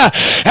chin,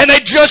 and they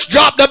just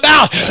dropped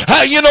about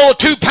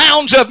 2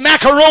 pounds of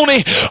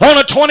macaroni on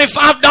a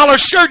 $25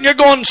 shirt, and you're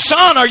going,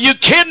 son, are you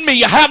kidding me?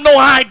 You have no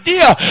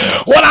idea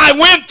what I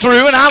went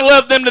through, and I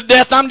love them to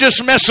death. I'm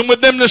just messing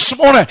with them this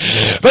morning.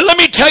 But let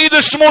me tell you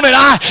this morning,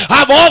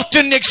 I've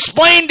often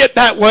explained it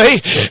that way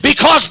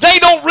because they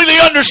don't really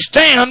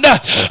understand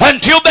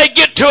until they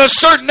get to a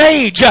certain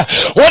age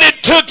what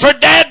it took for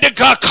Dad to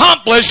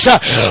accomplish or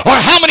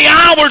how many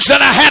hours that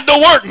I had to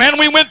work. Man,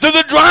 we went through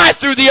the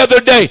drive-thru the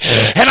other day,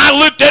 and I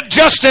looked at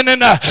Justin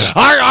and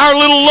our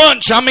little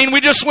lunch. I mean,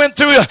 we just went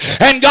through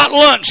and got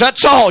lunch.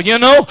 That's all,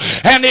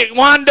 and it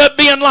wound up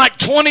being like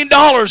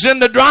 $20 in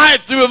the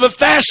drive-thru of a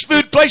fast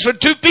food place for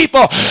two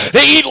people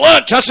to eat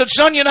lunch. I said,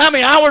 son, you know how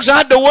many hours I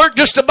had to work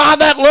just to buy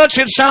that lunch?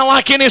 It'd sound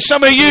like any of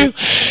some of you.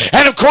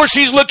 And of course,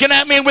 he's looking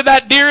at me with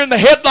that deer in the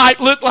headlight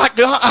look like,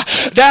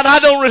 Dad, I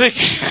don't really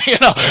care,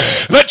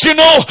 But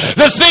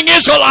the thing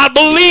is, I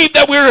believe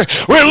that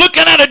we're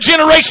looking at a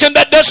generation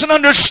that doesn't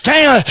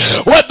understand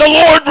what the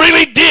Lord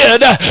really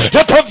did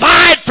to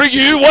provide for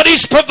you, what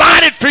He's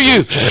provided for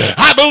you.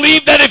 I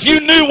believe that if you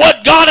knew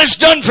what God has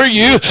done for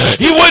you,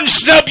 you wouldn't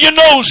snub your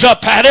nose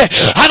up at it.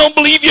 I don't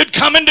believe you'd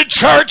come into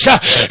church,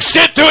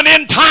 sit through an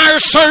entire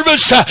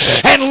service,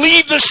 and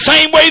leave the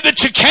same way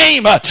that you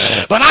came.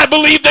 But I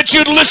believe that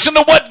you'd listen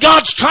to what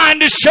God's trying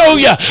to show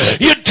you.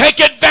 You'd take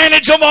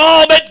advantage of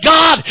all that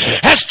God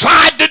has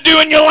tried to do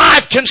in your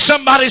life. Can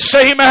somebody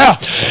say amen?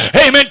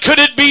 Amen. Could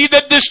it be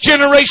that this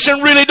generation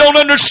really don't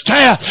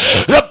understand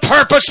the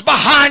purpose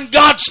behind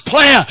God's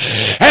plan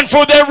and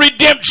for their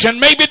redemption?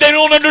 Maybe they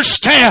don't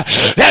understand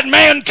that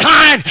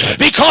mankind,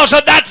 because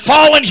of that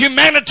fallen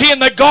humanity in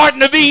the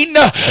Garden of Eden,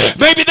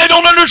 maybe they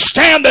don't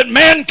understand that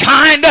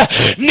mankind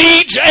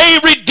needs a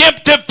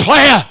redemptive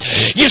plan.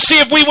 You see,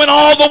 if we went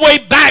all the way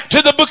back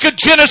to the book of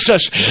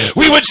Genesis,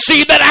 we would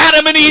see that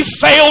Adam and Eve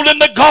failed in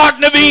the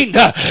Garden of Eden.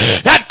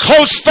 That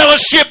close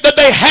fellowship that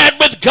they had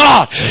with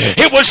God,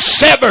 it was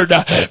severed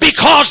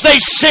because they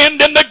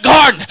sinned in the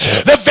garden.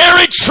 The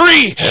very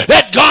tree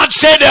that God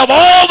said, of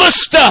all the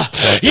stuff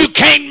you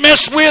can't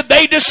mess with,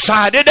 they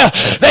decided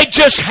they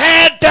just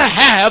had to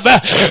have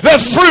the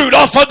fruit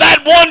off of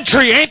that one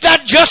tree. Ain't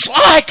that just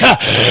like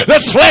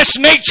the flesh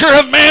nature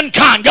of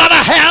mankind? Gotta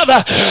have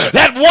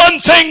that one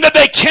thing that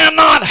they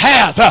cannot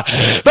have.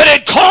 But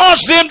it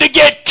caused them to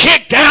get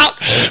kicked out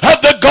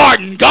of the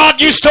garden. God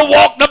used to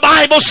walk, the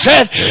Bible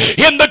said,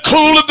 in the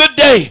cool of the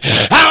day.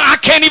 I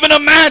can't even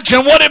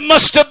imagine what it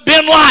must have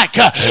been like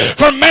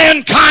for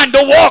mankind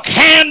to walk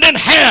hand in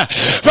hand,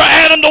 for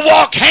Adam to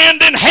walk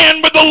hand in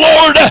hand with the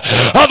Lord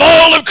of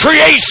all of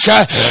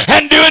creation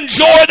and to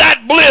enjoy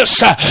that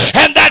bliss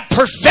and that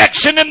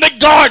perfection in the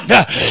garden.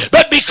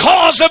 But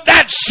because of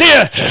that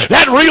sin,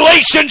 that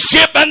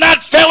relationship and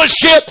that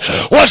fellowship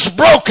was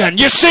broken.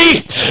 You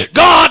see,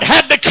 God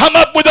had to come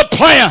up with a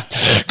plan.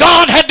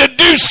 God had to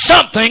do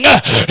something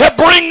to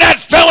bring that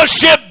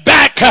fellowship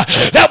back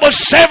that was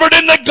severed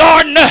in the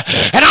garden.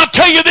 And I'll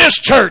tell you this,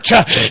 church,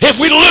 if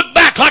we look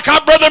back like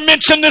our brother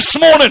mentioned this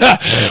morning,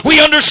 we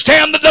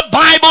understand that the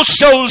Bible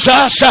shows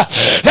us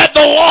that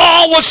the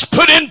law was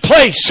put in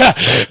place.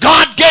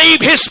 God gave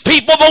His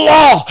people the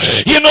law.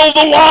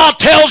 The law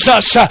tells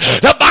us,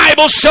 the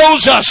Bible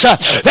shows us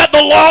that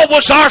the law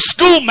was our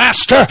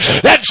schoolmaster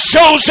that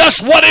shows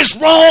us what is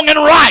wrong and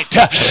right.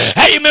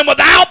 Amen.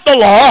 Without the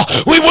law,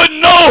 we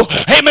wouldn't know,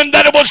 amen,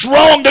 that it was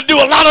wrong to do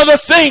a lot of the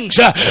things.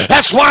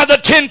 That's why the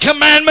 10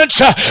 Commandments,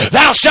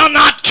 thou shalt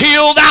not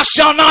kill, thou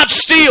shalt not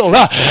steal.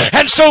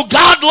 And so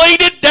God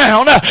laid it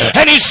down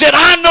and He said,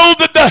 I know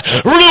that the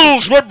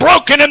rules were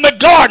broken in the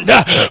garden,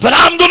 but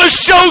I'm going to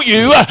show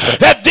you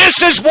that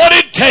this is what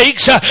it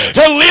takes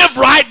to live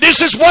right.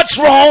 This is what's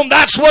wrong,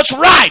 that's what's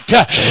right.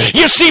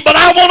 You see, but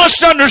I want us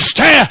to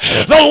understand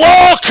the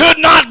law could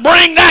not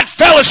bring that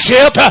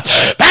fellowship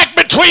back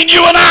between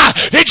you and I.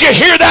 Did Did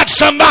you hear that,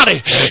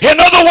 somebody? In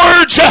other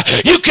words,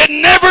 you could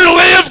never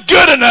live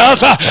good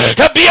enough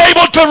to be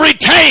able to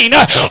retain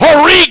or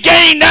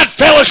regain that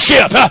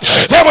fellowship.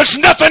 There was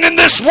nothing in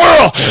this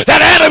world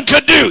that Adam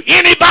could do,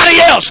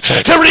 anybody else,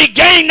 to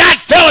regain that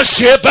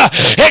fellowship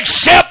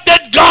except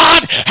that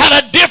God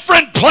had a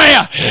different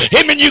plan.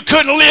 Amen. You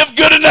couldn't live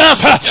good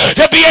enough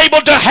to be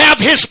able to have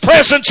His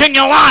presence in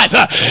your life.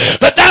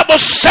 But that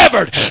was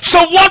severed.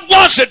 So what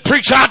was it,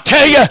 preacher? I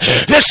tell you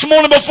this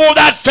morning, before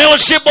that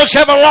fellowship was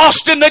ever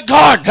lost in the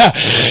garden,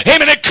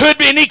 amen, it could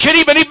be, and He could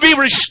even be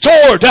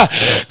restored.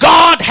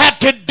 God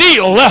had to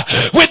deal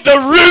with the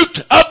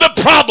root of the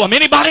problem.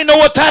 Anybody know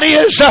what that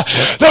is?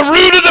 The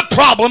root of the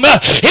problem.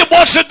 It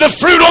wasn't the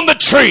fruit on the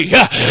tree.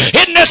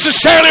 It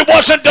necessarily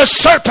wasn't the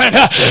serpent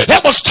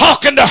that was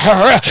talking to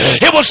her.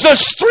 It was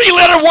this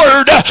three-letter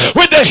word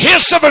with the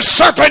hiss of a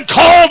serpent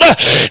called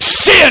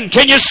sin.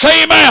 Can you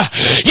say amen?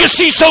 You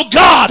see, so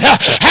God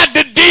had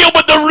to deal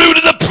with the root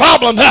of the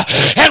problem.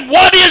 And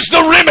what is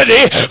the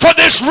remedy for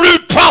this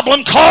root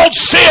problem called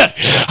sin?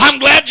 I'm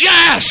glad you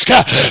asked.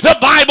 The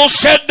Bible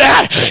said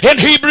that in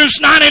Hebrews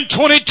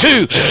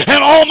 9:22.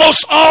 And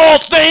almost all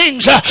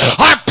things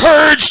are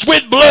purged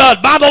with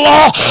blood. By the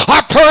law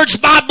are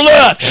purged by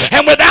blood.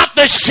 And without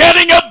the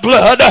shedding of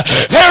blood,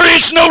 there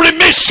is no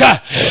remission.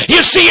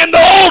 You see, in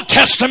the Old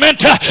Testament,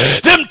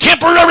 them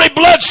temporary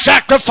blood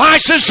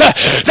sacrifices,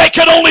 they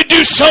could only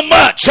do so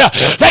much.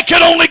 They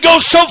could only go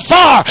so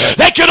far.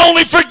 They could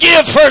only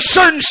forgive for a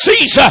certain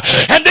season,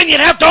 and then you'd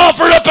have to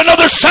offer up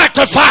another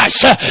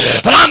sacrifice.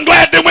 But I'm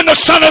glad that when the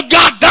Son of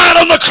God died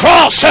on the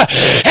cross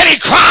and He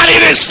cried,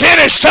 "It is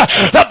finished,"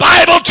 the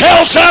Bible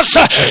tells us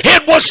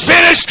it was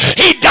finished.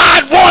 He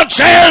died once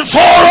and for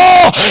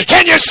all.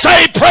 Can you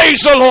say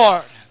praise the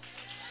Lord?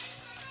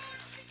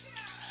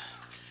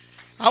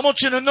 I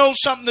want you to know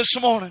something this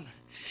morning.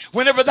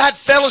 Whenever that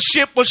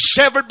fellowship was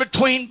severed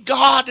between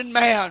God and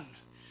man,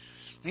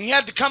 He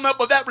had to come up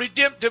with that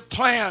redemptive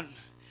plan.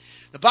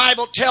 The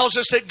Bible tells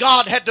us that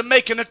God had to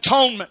make an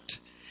atonement.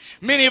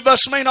 Many of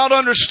us may not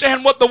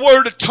understand what the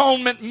word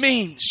atonement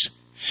means.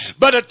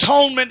 But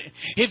atonement,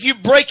 if you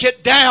break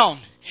it down,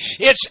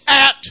 it's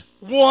at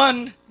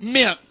one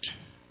mint.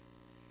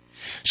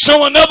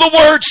 So in other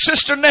words,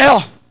 Sister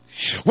Nell,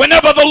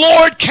 whenever the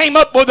Lord came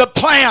up with a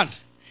plan,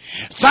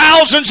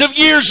 thousands of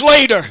years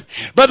later,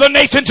 Brother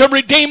Nathan, to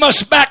redeem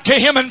us back to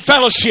Him in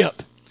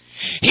fellowship,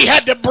 He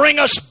had to bring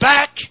us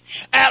back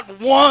at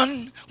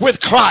one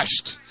with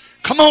Christ.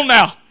 Come on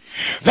now.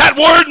 That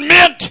word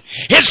meant,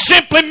 it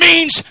simply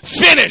means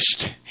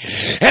finished.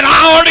 And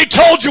I already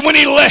told you when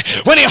he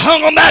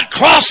hung on that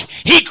cross,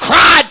 He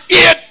cried,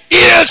 "It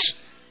is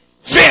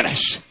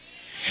finished."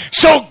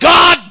 So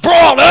God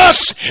brought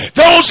us,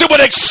 those that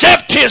would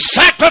accept His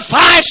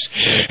sacrifice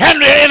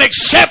and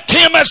accept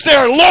Him as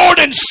their Lord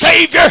and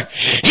Savior.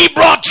 He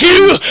brought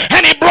you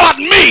and He brought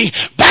me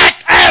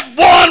back at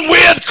one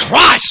with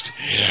Christ.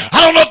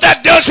 I don't know if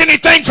that does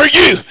anything for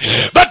you,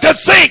 but to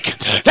think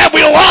that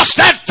we lost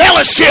that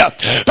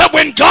fellowship, but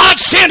when God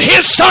sent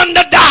His Son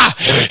to die,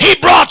 He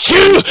brought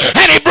you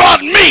and He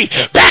brought me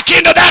back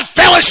into that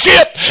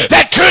fellowship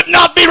that could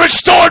not be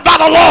restored by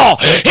the law.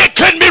 It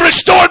couldn't be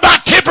restored by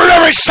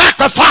temporary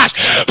sacrifice,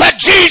 but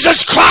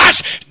Jesus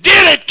Christ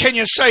did it. Can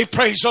you say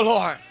praise the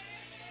Lord?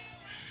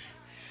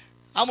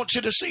 I want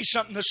you to see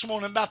something this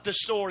morning about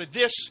this story.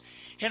 This,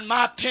 in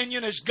my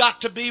opinion, has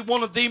got to be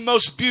one of the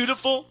most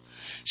beautiful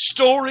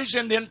stories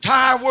in the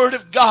entire Word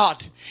of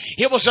God.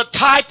 It was a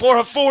type or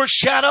a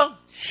foreshadow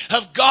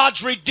of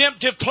God's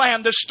redemptive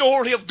plan. The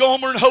story of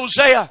Gomer and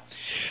Hosea,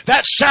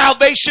 that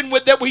salvation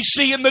that we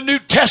see in the New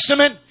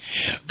Testament.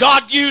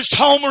 God used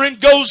Homer and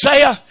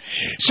Hosea.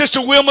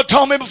 Sister Wilma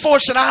told me before,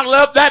 said, "I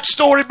love that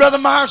story, Brother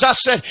Myers." I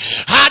said,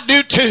 "I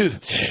do too."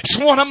 It's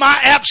one of my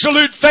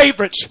absolute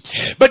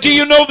favorites. But do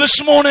you know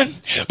this morning,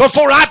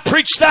 before I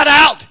preach that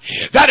out,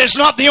 that is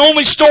not the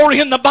only story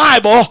in the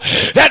Bible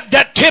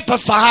that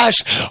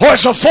typifies or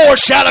is a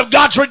foreshadow of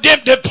God's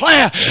redemptive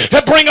plan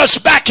to bring us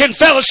back in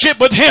fellowship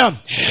with Him.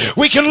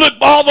 We can look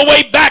all the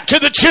way back to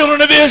the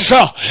children of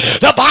Israel.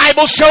 The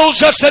Bible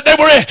shows us that they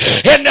were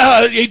in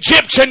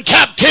Egyptian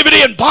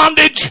captivity and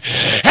bondage,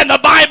 and the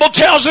Bible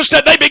tells us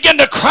that they begin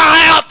to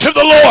cry out to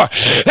the Lord.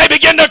 They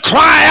begin to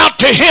cry out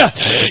to Him.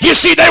 You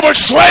see, they were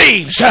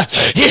slaves.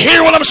 You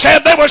hear what I'm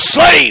saying? They were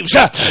slaves.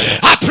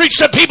 I preach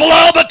to people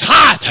all the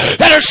time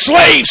that are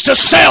slaves to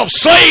self,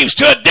 slaves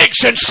to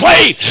addiction,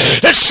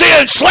 slaves to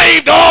sin,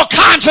 slaves to all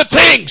kinds of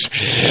things.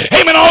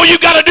 Amen. All you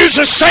got to do is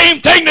the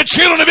same thing the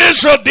children of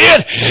Israel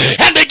did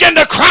and begin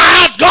to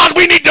cry out, "God,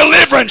 we need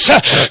deliverance.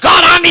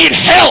 God, I need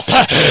help,"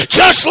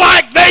 just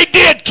like they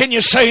did. Can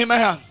you say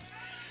amen?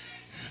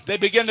 They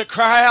begin to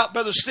cry out,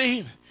 Brother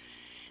Steve.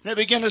 They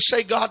begin to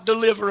say, "God,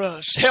 deliver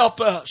us, help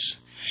us."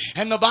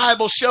 And the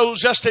Bible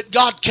shows us that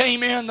God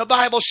came in. The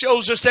Bible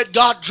shows us that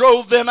God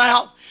drove them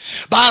out.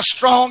 by a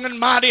strong and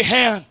mighty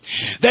hand.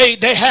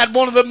 They had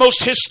one of the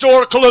most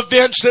historical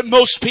events that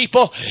most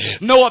people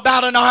know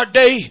about in our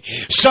day.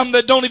 Some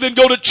that don't even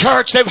go to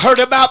church, they've heard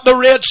about the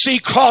Red Sea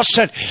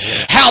crossing.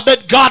 How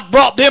that God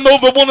brought them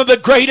over one of the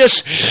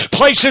greatest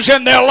places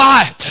in their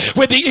life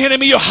with the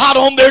enemy hot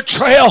on their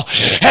trail.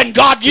 And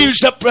God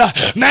used the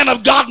man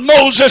of God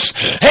Moses,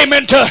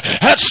 amen, to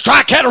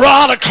strike that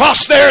rod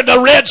across there in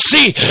the Red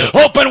Sea.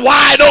 Open,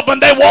 wide open.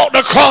 They walked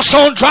across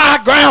on dry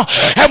ground.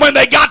 And when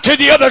they got to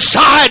the other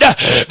side,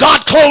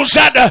 God closed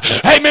that,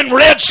 amen,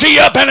 Red Sea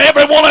up, and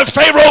every one of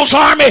Pharaoh's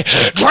army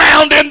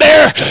drowned in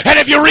there. And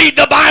if you read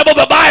the Bible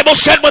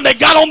said when they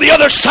got on the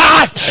other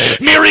side,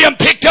 Miriam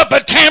picked up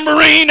a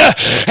tambourine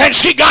and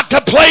she got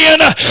to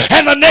playing,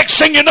 and the next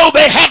thing you know,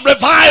 they had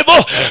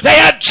revival, they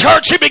had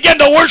church, they began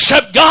to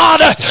worship God.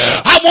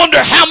 I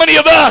wonder how many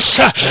of us,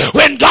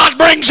 when God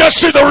brings us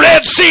through the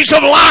Red Seas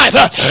of life,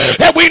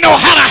 that we know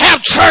how to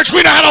have church,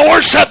 we know how to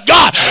worship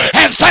God,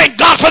 and thank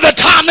God for the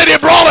time that He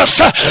brought us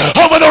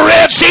over the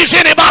Red Seas.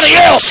 Anybody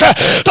else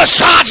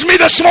besides me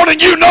this morning,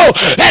 you know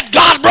that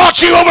God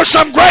brought you over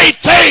some great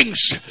things.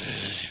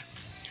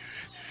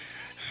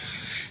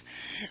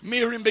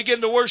 Miriam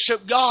began to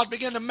worship God,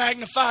 began to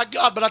magnify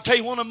God. But I tell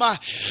you, one of my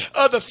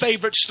other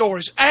favorite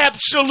stories,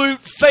 absolute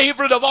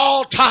favorite of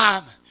all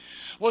time,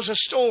 was a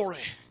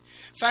story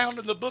found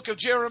in the book of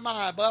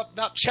Jeremiah,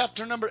 about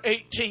chapter number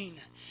 18.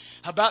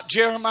 About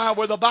Jeremiah,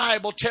 where the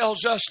Bible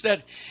tells us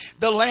that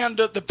the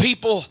land of the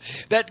people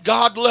that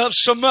God loves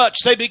so much,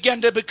 they began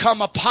to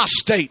become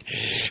apostate.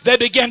 They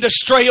began to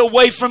stray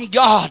away from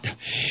God.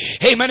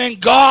 Amen.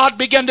 And God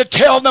began to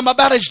tell them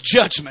about His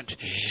judgment.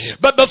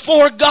 But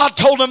before God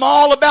told them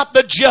all about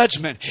the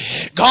judgment,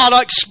 God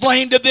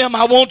explained to them,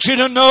 I want you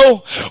to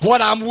know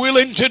what I'm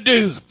willing to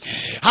do.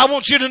 I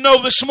want you to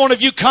know this morning,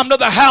 if you come to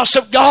the house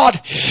of God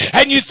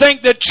and you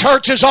think that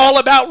church is all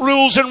about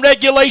rules and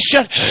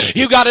regulation,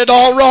 you got it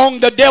all wrong.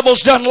 The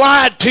devil's done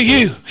lied to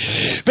you.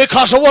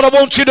 Because of what I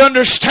want you to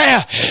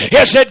understand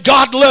is that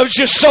God loves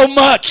you so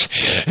much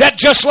that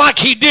just like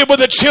He did with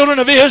the children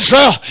of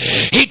Israel,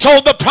 He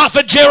told the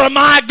prophet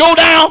Jeremiah, go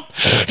down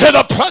to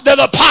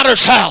the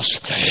potter's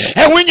house.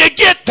 And when you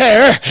get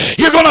there,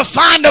 you're going to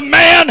find a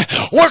man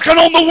working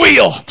on the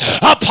wheel.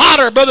 A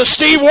potter, Brother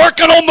Steve,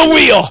 working on the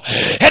wheel.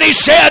 And he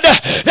said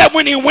that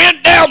when he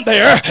went down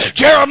there,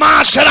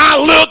 Jeremiah said,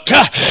 I looked,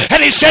 and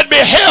he said,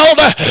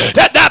 beheld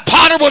that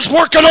potter was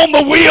working on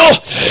the wheel,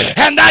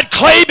 and that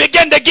clay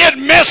began to get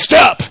messed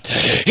up.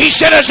 He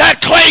said as that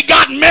clay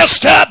got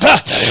messed up,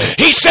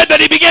 he said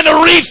that he began to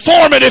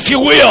reform it, if you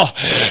will.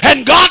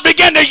 And God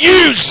began to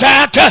use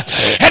that.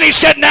 And he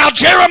said, now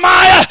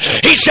Jeremiah,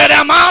 he said,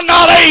 am I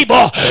not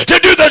able to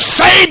do the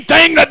same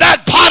thing that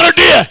potter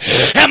did?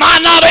 Am I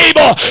not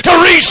able to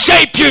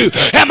reshape you?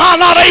 Am I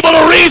not able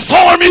to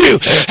reform you?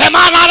 Am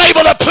I not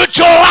able to put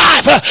your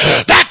life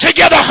back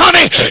together?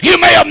 Honey, you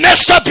may have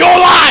messed up your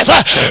life,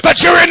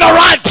 but you're in the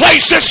right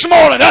place this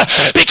morning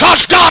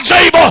because God's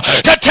able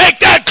to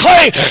take that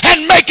clay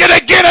and make it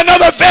again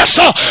another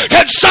vessel.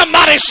 Can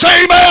somebody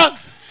say amen?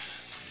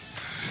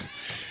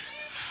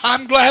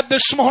 I'm glad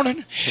this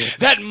morning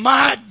that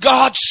my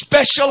God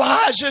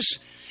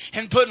specializes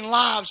in putting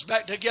lives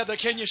back together.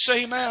 Can you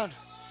say amen?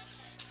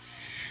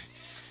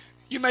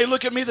 You may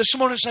look at me this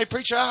morning and say,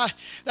 preacher,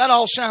 that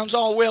all sounds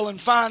all well and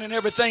fine and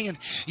everything, and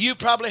you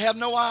probably have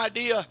no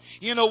idea,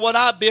 you know, what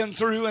I've been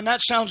through, and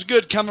that sounds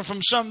good coming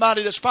from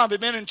somebody that's probably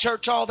been in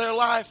church all their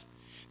life.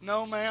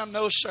 No, ma'am,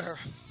 no, sir.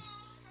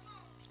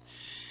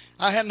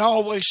 I hadn't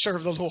always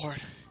served the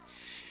Lord.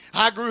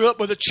 I grew up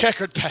with a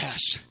checkered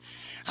past.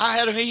 I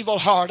had an evil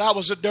heart. I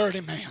was a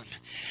dirty man.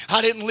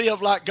 I didn't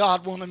live like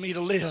God wanted me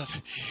to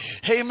live.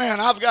 Amen.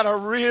 I've got a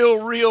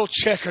real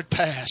checkered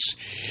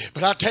past.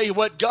 But I tell you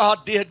what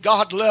God did.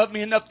 God loved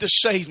me enough to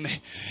save me.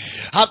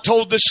 I've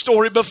told this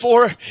story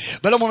before,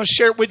 but I want to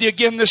share it with you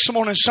again this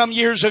morning. Some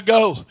years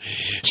ago,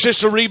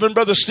 Sister Reba and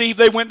Brother Steve,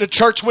 they went to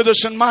church with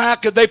us in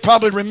Micah. They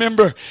probably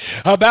remember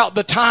about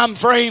the time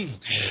frame.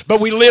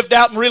 But we lived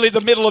out in really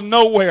the middle of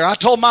nowhere. I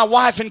told my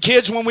wife and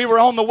kids when we were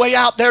on the way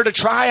out there to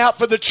try out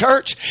for the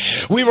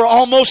church, we were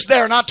almost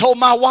there. And I told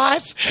my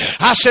wife,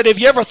 I said, have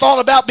you ever thought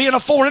about being a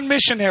foreign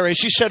missionary?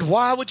 She said,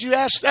 why would you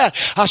ask that?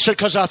 I said,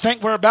 because I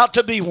think we're about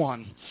to be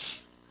one.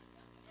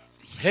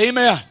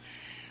 Amen.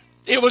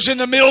 It was in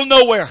the middle of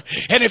nowhere.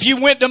 And if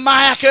you went to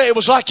Micah, it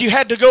was like you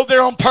had to go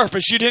there on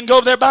purpose. You didn't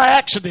go there by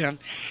accident.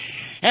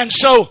 And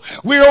so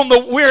we're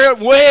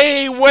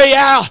way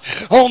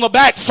out on the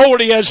back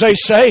 40, as they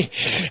say.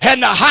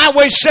 And the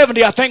Highway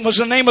 70, I think, was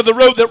the name of the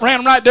road that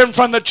ran right there in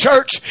front of the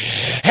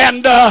church.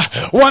 And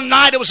one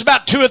night, it was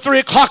about 2 or 3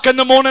 o'clock in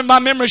the morning. My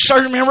memory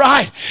serves me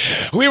right.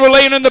 We were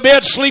laying in the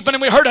bed sleeping,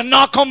 and we heard a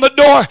knock on the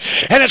door.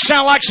 And it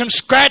sounded like some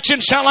scratching,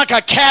 sounded like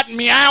a cat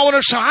meowing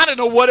or something. I didn't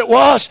know what it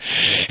was.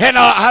 And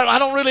I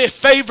don't really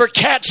favor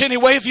cats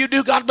anyway. If you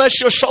do, God bless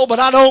your soul, but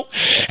I don't.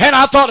 And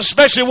I thought,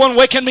 especially one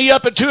waking me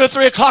up at 2 or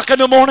 3 o'clock in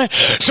the morning.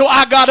 So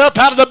I got up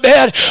out of the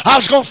bed. I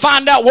was going to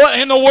find out what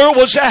in the world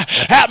was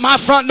at my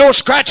front door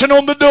scratching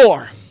on the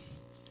door.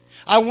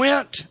 I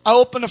went, I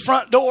opened the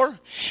front door,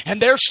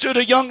 And there stood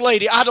a young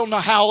lady. I don't know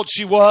how old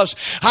she was.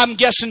 I'm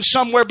guessing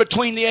somewhere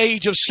between the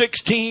age of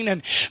 16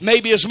 and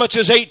maybe as much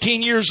as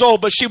 18 years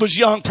old. But she was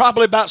young,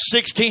 probably about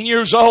 16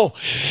 years old.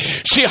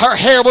 Her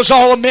hair was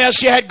all a mess.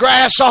 She had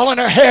grass all in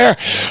her hair.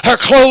 Her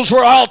clothes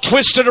were all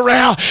twisted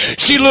around.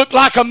 She looked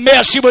like a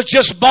mess. She was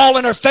just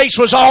bawling. Her face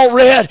was all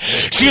red.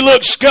 She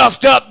looked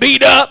scuffed up,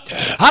 beat up.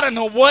 I don't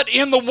know what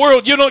in the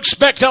world. You don't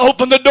expect to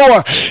open the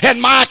door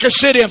in Micah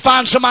City and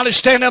find somebody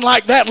standing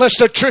like that unless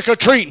they're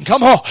trick-or-treating.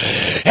 Come on.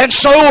 And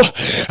so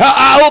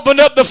I opened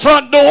up the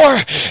front door,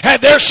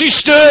 and there she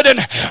stood,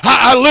 and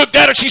I looked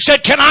at her. She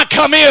said, "Can I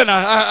come in?"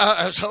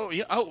 I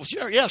said, "Oh,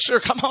 sure, yeah, sir,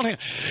 come on in."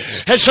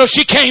 And so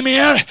she came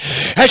in,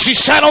 and she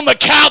sat on the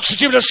couch, and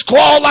she was a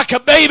squall like a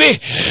baby.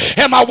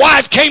 And my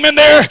wife came in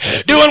there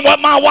doing what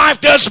my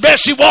wife does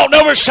best. She walked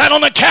over, sat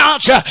on the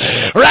couch,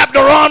 wrapped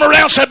her arm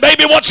around, said,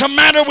 "Baby, what's the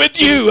matter with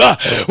you?"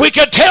 We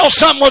could tell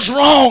something was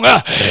wrong.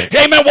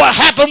 Amen. What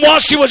happened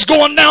was she was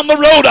going down the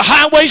road,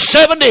 Highway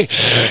 70.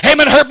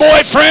 Amen. Her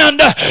boyfriend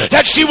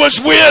that she was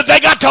with, they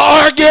got to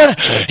arguing.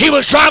 He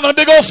was driving a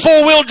big old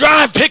four-wheel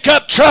drive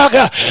pickup truck.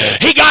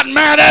 He got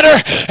mad at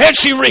her, and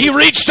he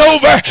reached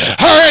over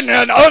her and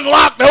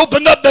unlocked,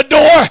 opened up the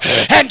door,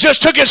 and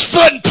just took his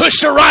foot and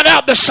pushed her right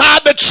out the side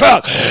of the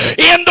truck,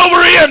 end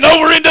over end,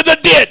 over into the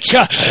ditch.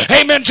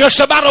 Amen. Just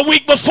about a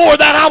week before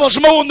that, I was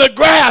mowing the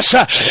grass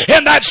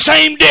in that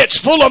same ditch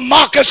full of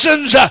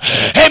moccasins.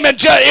 Amen.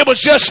 It was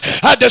just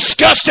a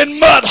disgusting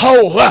mud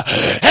hole.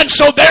 And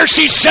so there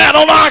she sat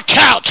on our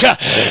couch.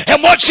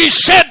 And what she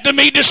said to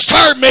me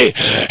disturbed me.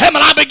 And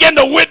I began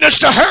to witness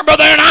to her,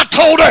 brother, and I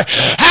told her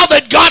how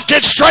that God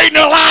could straighten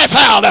her life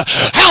out,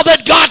 how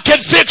that God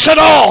could fix it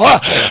all,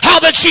 how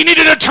that she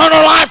needed to turn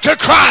her life to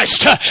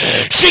Christ.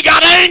 She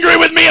got angry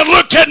with me and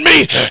looked at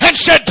me and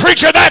said,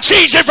 "Preacher, that's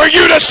easy for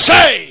you to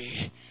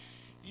say.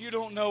 You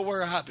don't know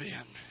where I've been."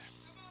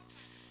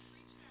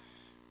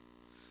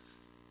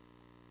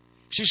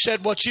 She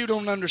said, "What you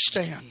don't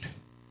understand,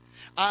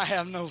 I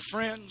have no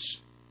friends.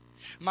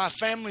 My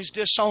family's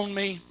disowned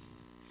me."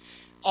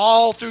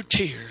 All through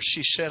tears,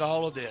 she said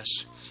all of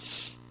this.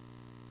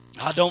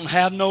 "I don't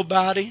have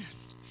nobody."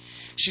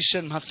 She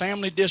said, "My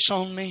family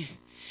disowned me.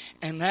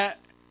 And that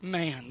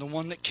man, the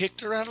one that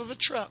kicked her out of the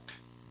truck,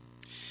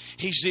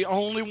 he's the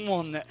only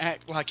one that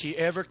acted like he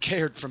ever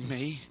cared for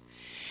me."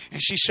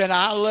 And she said,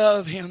 "I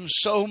love him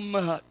so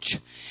much.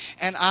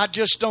 And I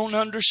just don't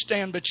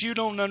understand. But you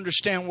don't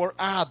understand where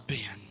I've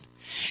been.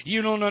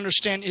 You don't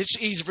understand. It's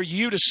easy for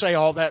you to say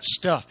all that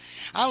stuff."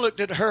 I looked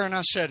at her and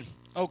I said,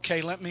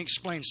 "Okay, let me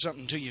explain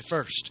something to you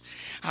first."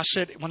 I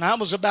said, when I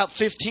was about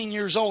 15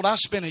 years old, I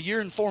spent 1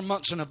 year and 4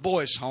 months in a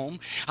boys' home.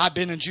 I've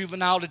been in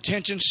juvenile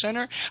detention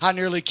center. I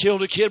nearly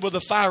killed a kid with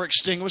a fire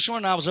extinguisher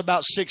when I was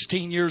about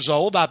 16 years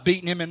old by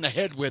beating him in the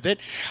head with it.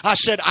 I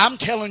said, "I'm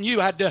telling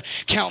you,"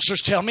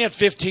 counselors tell me at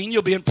 15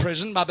 you'll be in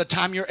prison by the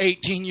time you're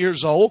 18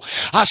 years old.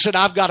 I said,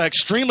 "I've got an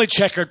extremely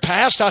checkered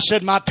past." I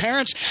said, "My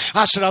parents,"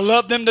 I said, "I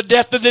love them to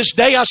death to this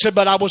day." I said,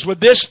 "But I was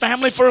with this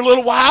family for a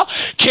little while,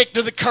 kicked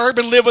to the curb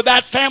and lived with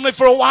that family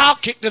for a while,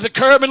 kicked to the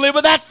curb and lived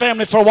with that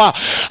family for a while."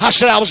 I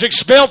said, "I was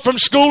expelled from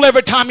school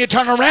every time you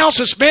turn around,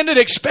 suspended,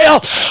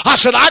 expelled." I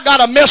said, "I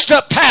got a messed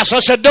up past." I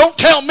said, "Don't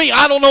tell me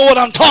I don't know what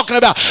I'm talking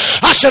about."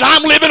 I said,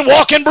 "I'm living,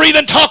 walking,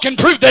 breathing, talking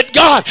proof that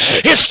God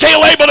is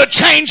still able to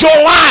change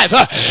your life."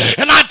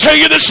 And I tell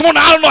you this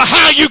morning, I don't know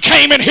how you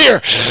came in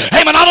here.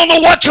 Amen. I don't know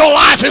what your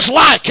life is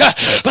like.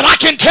 But I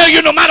can tell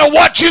you, no matter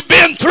what you've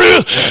been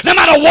through, no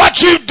matter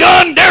what you've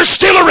done, there's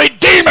still a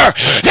Redeemer.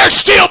 There's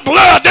still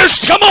blood.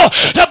 Come on,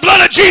 the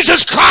blood of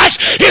Jesus Christ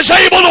is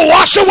able to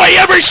wash away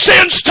every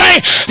sin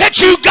stain that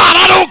you got.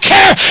 I don't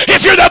care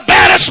if you're the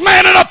baddest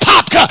man in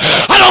Apopka.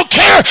 I don't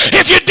care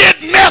if you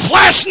did meth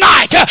last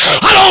night.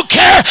 I don't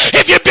care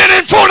if you've been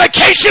in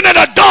fornication and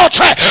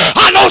adultery.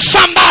 I know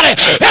somebody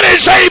that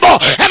is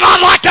able, and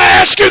I'd like to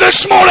ask you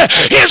this morning,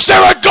 is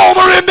there a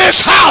Gomer in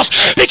this house?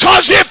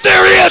 Because if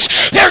there is,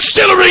 there's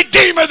still a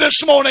Redeemer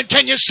this morning.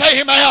 Can you say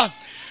amen?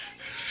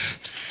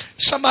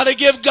 Somebody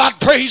give God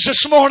praise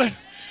this morning.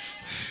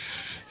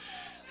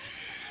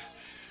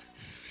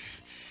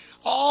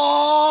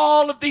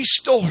 All of these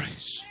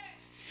stories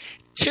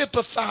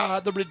typify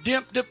the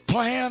redemptive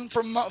plan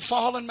for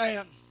fallen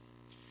man.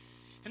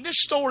 And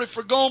this story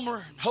for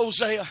Gomer and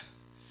Hosea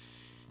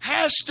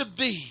has to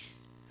be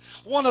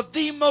one of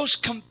the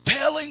most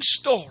compelling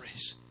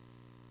stories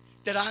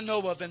that I know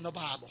of in the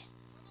Bible.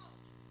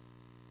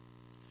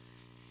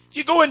 If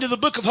you go into the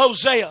book of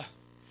Hosea,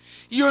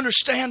 you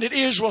understand that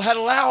Israel had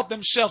allowed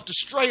themselves to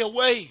stray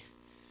away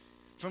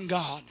from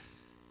God.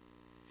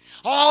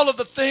 All of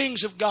the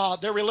things of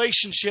God, their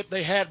relationship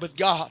they had with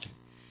God,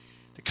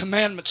 the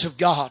commandments of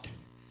God,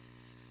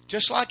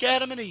 just like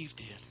Adam and Eve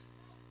did,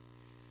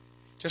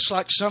 just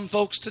like some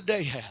folks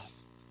today have.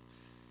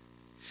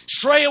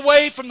 Stray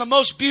away from the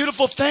most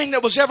beautiful thing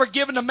that was ever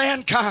given to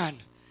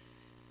mankind,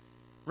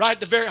 right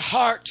at the very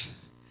heart,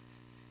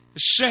 the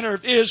center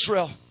of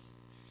Israel.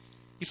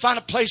 You find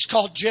a place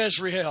called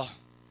Jezreel,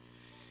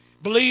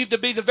 believed to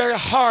be the very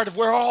heart of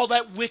where all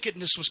that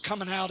wickedness was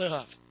coming out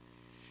of.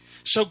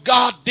 So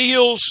God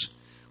deals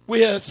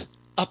with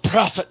a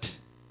prophet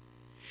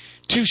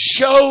to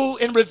show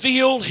and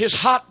reveal his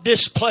hot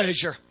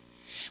displeasure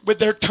with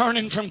their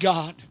turning from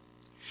God.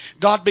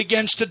 God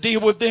begins to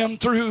deal with them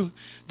through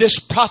this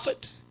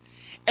prophet.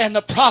 And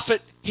the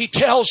prophet, he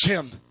tells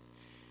him,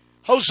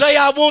 Hosea,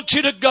 I want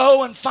you to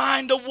go and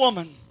find a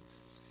woman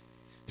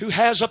who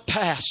has a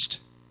past.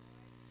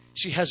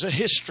 She has a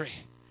history.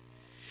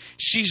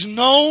 She's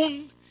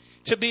known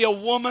to be a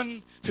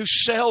woman who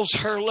sells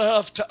her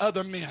love to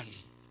other men.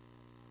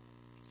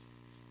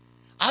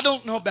 I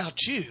don't know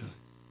about you.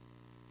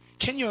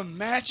 Can you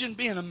imagine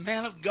being a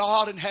man of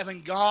God and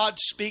having God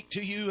speak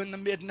to you in the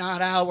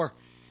midnight hour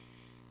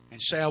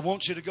and say, I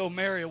want you to go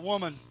marry a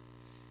woman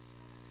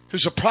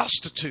who's a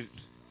prostitute?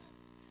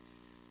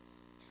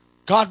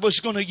 God was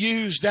going to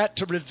use that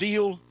to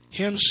reveal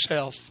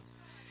himself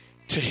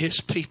to his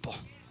people.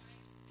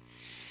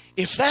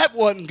 If that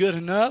wasn't good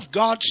enough,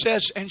 God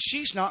says, and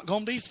she's not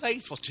going to be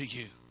faithful to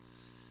you.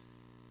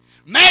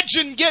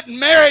 Imagine getting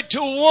married to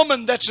a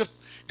woman that's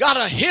got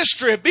a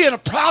history of being a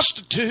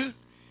prostitute,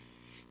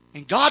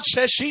 and God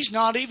says she's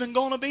not even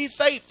going to be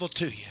faithful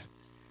to you.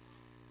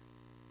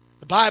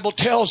 The Bible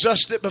tells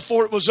us that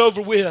before it was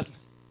over with,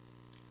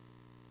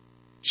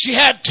 she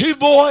had 2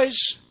 boys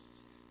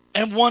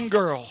and 1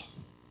 girl.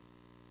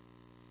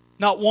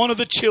 Not one of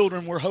the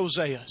children were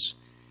Hosea's.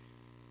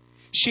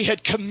 She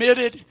had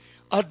committed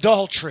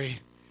adultery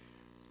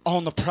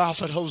on the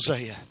prophet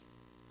Hosea.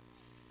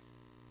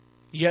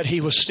 Yet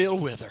he was still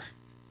with her.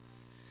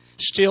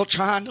 Still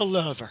trying to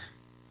love her.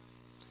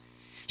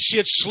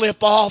 She'd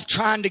slip off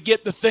trying to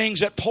get the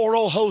things that poor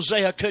old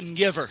Hosea couldn't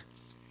give her.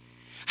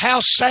 How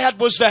sad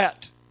was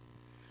that?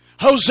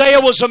 Hosea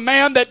was a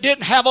man that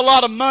didn't have a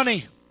lot of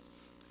money.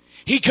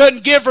 He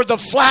couldn't give her the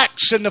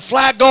flax and the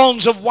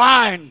flagons of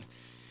wine.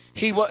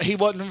 He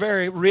wasn't a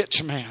very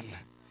rich man.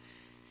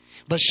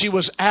 But she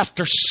was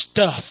after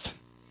stuff.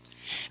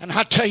 And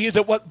I tell you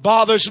that what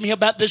bothers me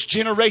about this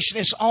generation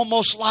is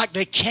almost like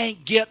they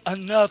can't get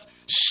enough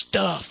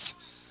stuff.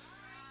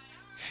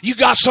 You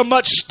got so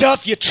much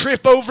stuff you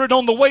trip over it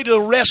on the way to the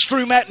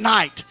restroom at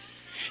night.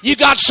 You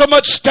got so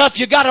much stuff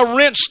you got to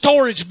rent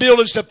storage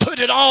buildings to put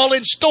it all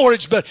in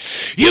storage. But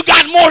you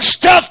got more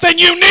stuff than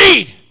you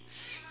need.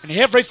 And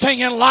everything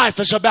in life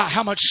is about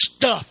how much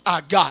stuff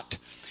I got.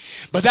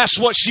 But that's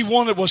what she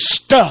wanted, was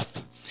stuff.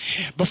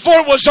 Before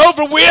it was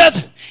over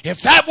with,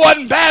 if that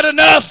wasn't bad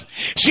enough,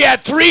 she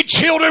had 3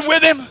 children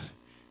with him.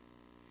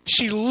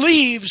 She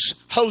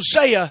leaves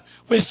Hosea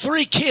with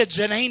 3 kids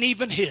that ain't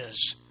even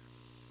his.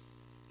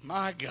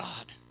 My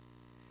God.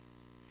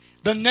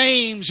 The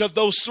names of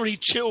those 3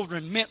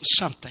 children meant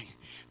something.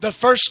 The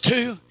first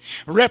 2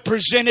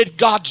 represented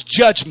God's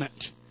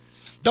judgment.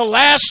 The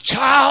last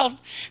child,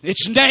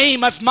 its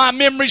name, if my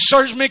memory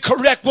serves me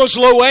correct, was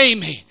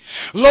Lo-Ami.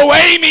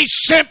 Lo-Ami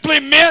simply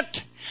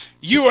meant,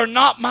 you are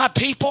not my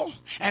people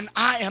and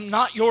I am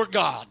not your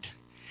God.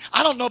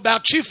 I don't know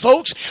about you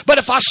folks, but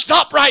if I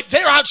stop right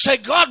there, I'd say,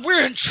 God,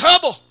 we're in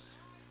trouble.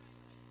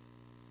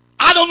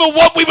 I don't know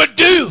what we would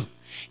do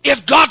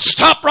if God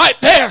stopped right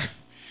there.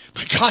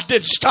 But God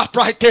didn't stop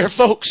right there,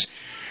 folks.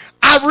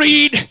 I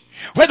read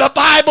where the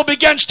Bible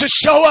begins to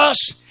show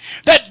us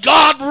that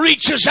God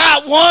reaches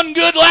out one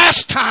good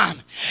last time.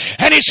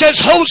 And he says,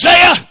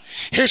 Hosea,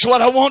 here's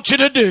what I want you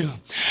to do.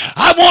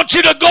 I want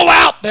you to go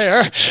out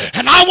there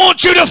and I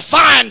want you to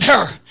find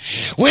her.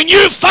 When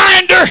you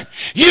find her,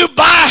 you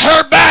buy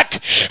her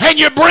back and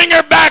you bring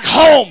her back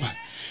home.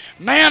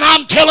 Man,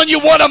 I'm telling you,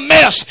 what a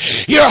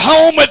mess. You're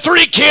home with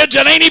 3 kids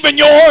that ain't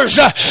even yours.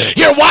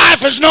 Your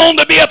wife is known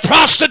to be a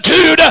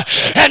prostitute.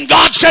 And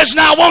God says,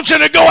 now I want you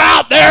to go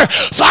out there,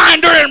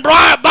 find her and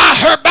buy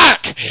her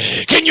back.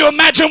 Can you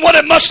imagine what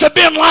it must have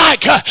been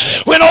like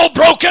when old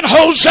broken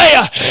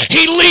Hosea,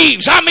 he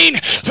leaves? I mean,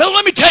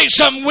 let me tell you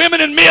something,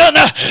 women and men,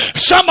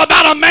 something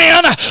about a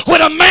man.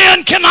 When a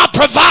man cannot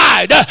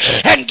provide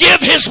and give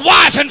his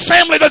wife and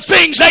family the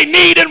things they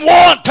need and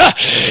want,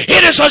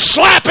 it is a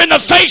slap in the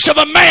face of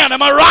a man.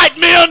 Am I right,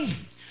 men?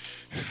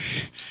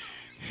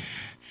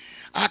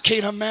 I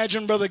can't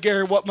imagine, Brother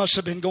Gary, what must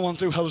have been going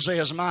through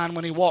Hosea's mind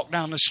when he walked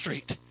down the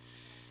street.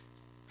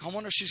 I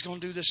wonder if she's going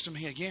to do this to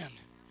me again.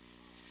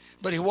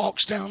 But he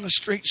walks down the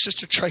street,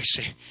 Sister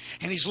Tracy,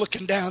 and he's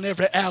looking down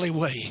every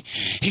alleyway.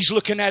 He's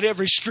looking at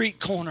every street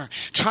corner,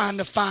 trying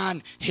to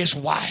find his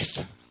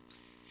wife.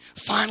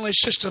 Finally,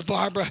 Sister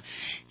Barbara,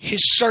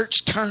 his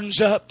search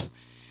turns up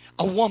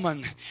a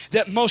woman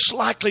that most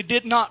likely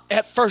did not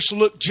at first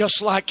look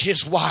just like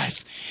his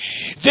wife.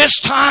 This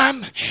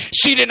time,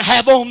 she didn't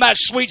have on that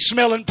sweet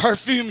smelling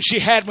perfume she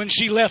had when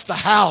she left the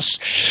house.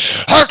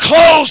 Her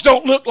clothes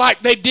don't look like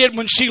they did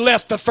when she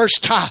left the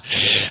first time.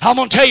 I'm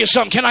going to tell you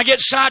something. Can I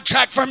get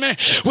sidetracked for a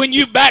minute? When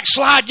you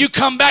backslide, you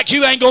come back,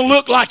 you ain't going to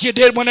look like you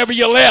did whenever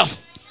you left.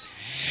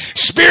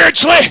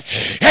 Spiritually,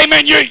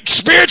 amen, you're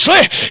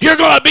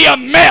going to be a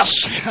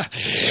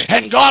mess.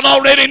 And God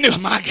already knew,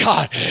 my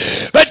God.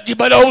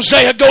 But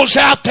Hosea goes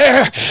out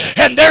there,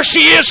 and there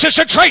she is,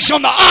 Sister Tracy,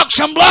 on the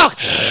auction block,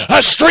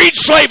 a street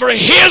slavery.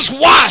 His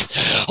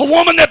wife, a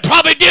woman that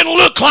probably didn't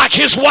look like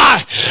his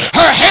wife.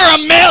 Her hair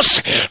a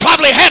mess,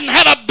 probably hadn't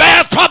had a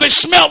bath, probably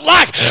smelled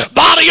like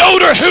body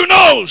odor, who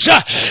knows.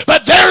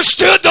 But there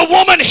stood the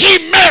woman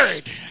he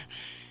married.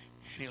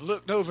 And he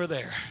looked over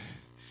there.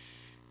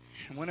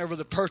 And whenever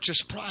the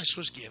purchase price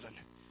was given,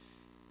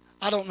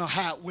 I don't know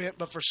how it went,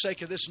 but for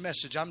sake of this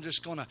message, I'm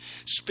just going to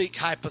speak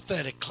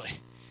hypothetically.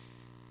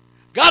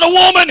 Got a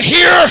woman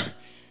here.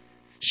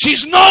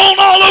 She's known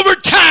all over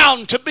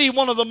town to be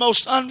one of the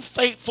most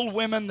unfaithful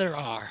women there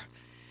are.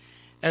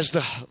 As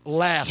the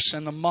laughs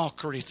and the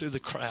mockery through the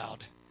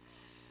crowd.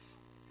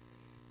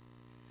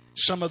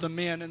 Some of the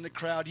men in the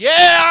crowd, yeah,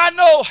 I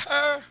know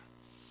her.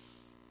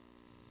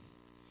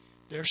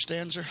 There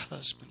stands her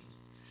husband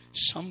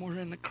somewhere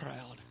in the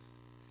crowd.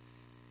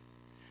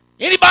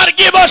 Anybody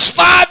give us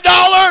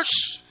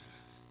 $5?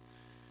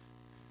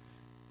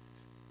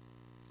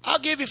 I'll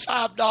give you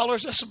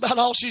 $5. That's about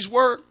all she's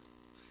worth.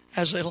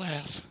 As they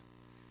laugh.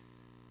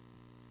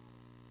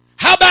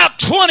 How about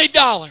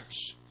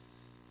 $20?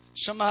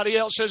 Somebody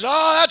else says,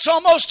 oh, that's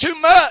almost too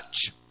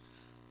much.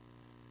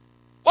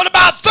 What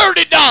about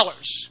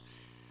 $30?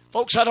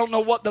 Folks, I don't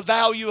know what the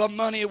value of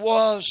money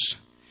was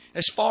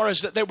as far as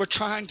that they were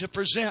trying to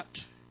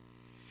present.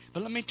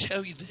 But let me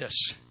tell you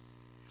this.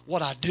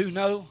 What I do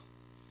know,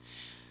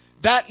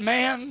 that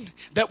man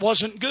that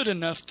wasn't good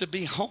enough to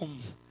be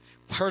home,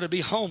 her to be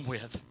home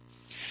with,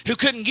 who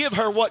couldn't give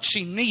her what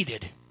she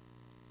needed.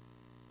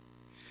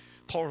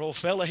 Poor old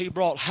fella, he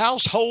brought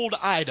household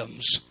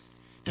items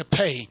to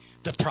pay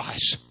the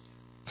price.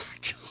 My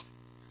God.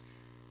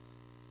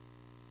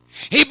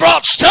 He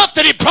brought stuff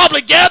that he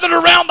probably gathered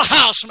around the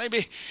house. Maybe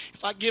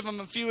if I give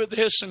him a few of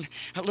this and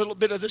a little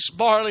bit of this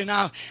barley, and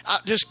I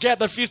just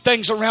gather a few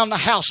things around the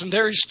house, and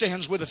there he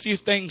stands with a few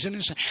things in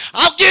his hand.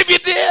 I'll give you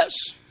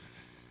this.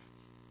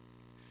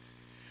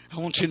 I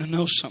want you to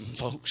know something,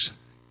 folks.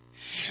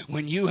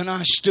 When you and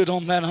I stood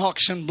on that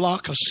auction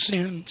block of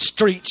sin,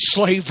 street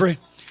slavery,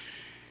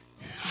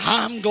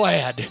 I'm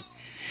glad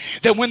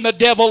that when the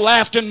devil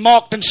laughed and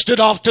mocked and stood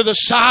off to the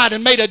side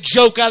and made a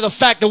joke out of the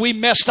fact that we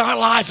messed our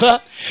life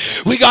up,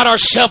 we got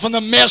ourselves in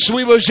the mess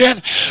we was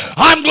in.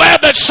 I'm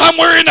glad that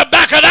somewhere in the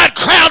back of that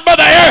crowd,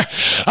 Brother Air,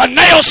 a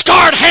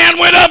nail-scarred hand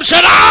went up and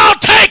said, I'll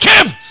take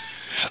him.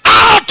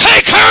 I'll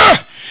take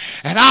her.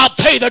 And I'll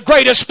pay the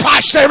greatest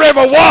price there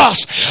ever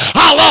was.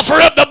 I'll offer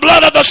up the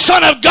blood of the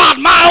Son of God,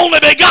 my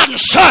only begotten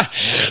Son.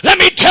 Let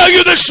me tell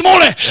you this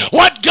morning,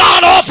 what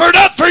God offered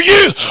up for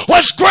you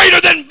was greater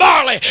than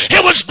barley.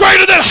 It was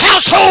greater than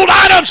household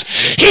items.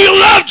 He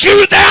loved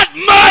you that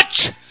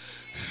much.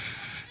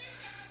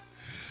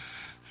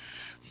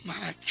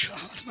 My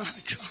God, my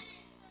God.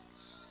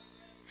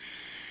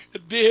 The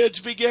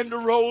bids began to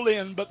roll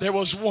in, but there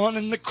was one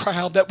in the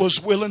crowd that was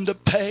willing to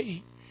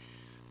pay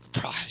the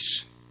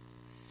price.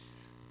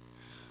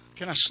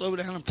 Can I slow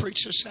down and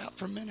preach this out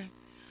for a minute?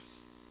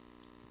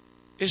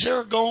 Is there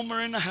a Gomer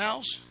in the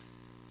house?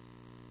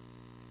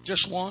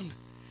 Just one?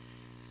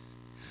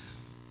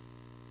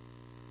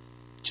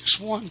 Just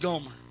one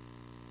Gomer.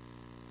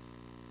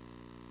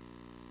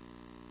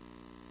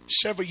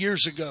 Several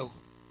years ago,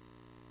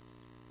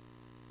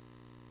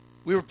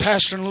 we were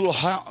pastoring a little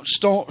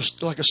house,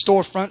 like a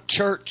storefront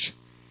church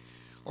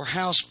or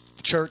house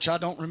church. I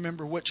don't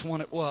remember which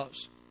one it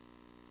was.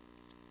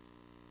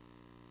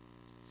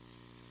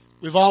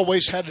 We've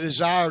always had a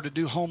desire to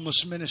do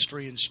homeless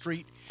ministry and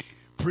street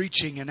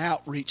preaching and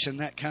outreach and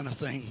that kind of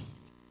thing.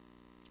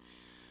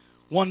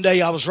 One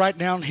day I was right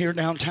down here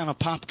downtown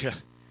Apopka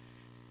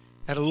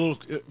at a little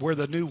where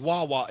the new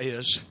Wawa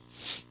is.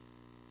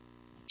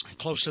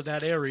 Close to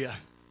that area.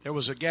 There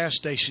was a gas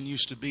station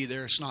used to be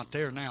there. It's not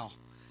there now.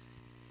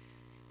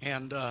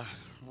 And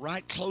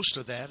right close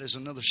to that is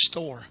another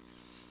store.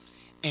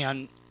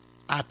 And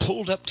I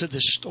pulled up to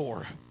this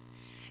store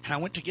and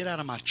I went to get out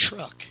of my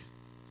truck.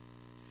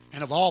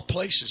 And of all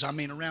places, I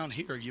mean, around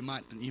here, you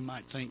might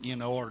think,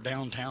 or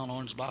downtown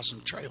Orange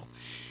Blossom Trail.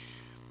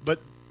 But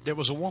there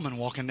was a woman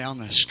walking down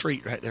the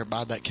street right there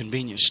by that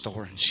convenience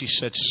store. And she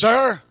said,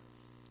 Sir,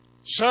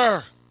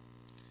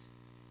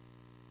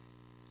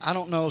 I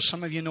don't know,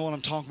 some of you know what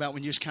I'm talking about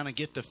when you just kind of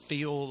get the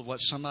feel of what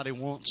somebody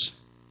wants.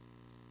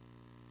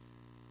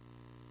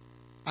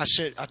 I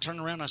turned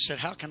around and I said,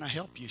 how can I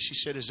help you? She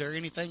said, is there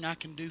anything I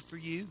can do for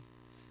you?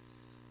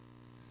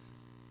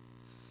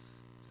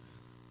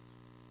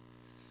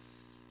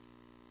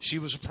 She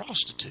was a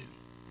prostitute.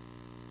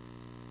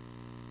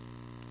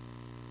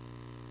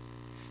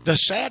 The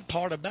sad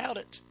part about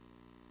it,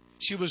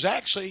 she was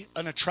actually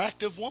an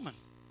attractive woman.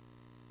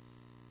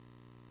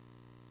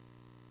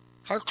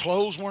 Her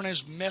clothes weren't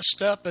as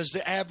messed up as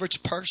the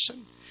average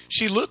person.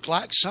 She looked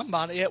like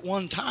somebody at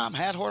one time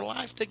had her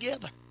life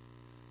together.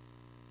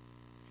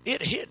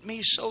 It hit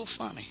me so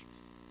funny.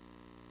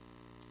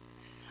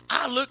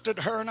 I looked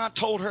at her and I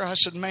told her, I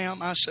said,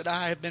 ma'am, I said,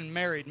 I have been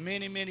married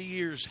many, many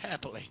years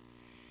happily.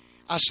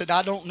 I said,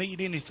 I don't need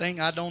anything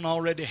I don't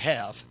already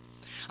have.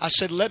 I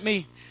said, let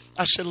me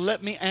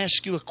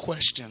ask you a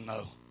question,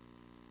 though.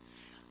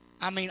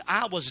 I mean,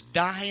 I was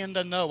dying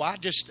to know.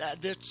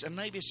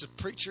 Maybe it's a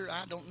preacher,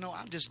 I don't know.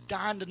 I'm just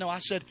dying to know. I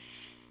said,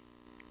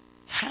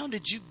 how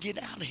did you get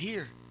out of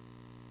here?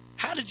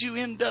 How did you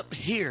end up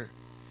here?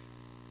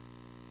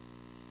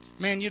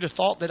 Man, you'd have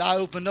thought that I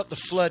opened up the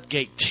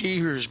floodgate.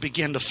 Tears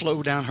began to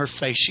flow down her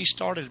face. She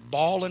started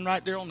bawling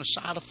right there on the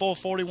side of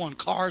 441.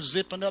 Cars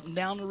zipping up and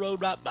down the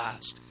road right by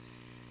us.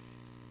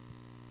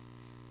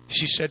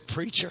 She said,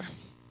 preacher,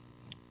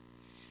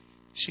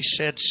 she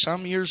said,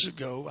 some years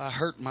ago,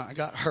 I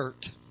got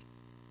hurt.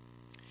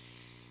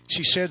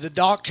 She said, the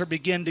doctor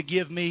began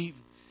to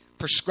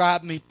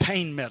prescribe me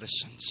pain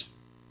medicines.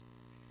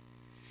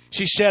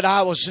 She said,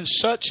 I was in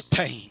such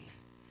pain.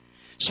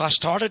 So I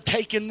started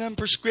taking them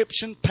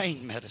prescription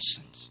pain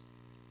medicines.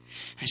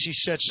 And she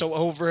said, so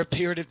over a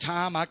period of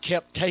time, I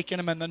kept taking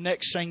them. And the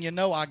next thing you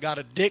know, I got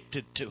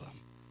addicted to them.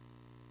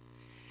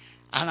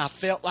 And I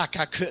felt like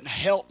I couldn't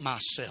help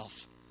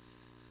myself.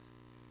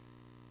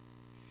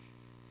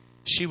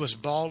 She was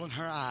bawling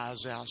her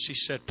eyes out. She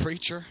said,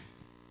 preacher,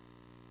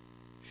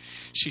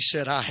 she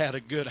said, I had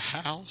a good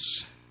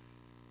house.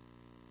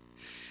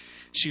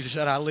 She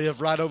said, I live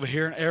right over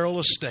here in Errol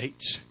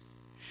Estates.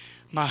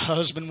 My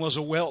husband was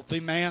a wealthy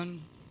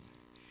man.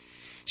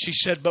 She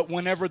said, but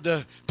whenever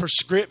the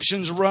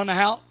prescriptions run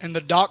out and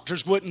the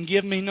doctors wouldn't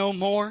give me no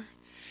more,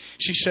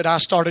 she said, I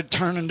started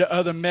turning to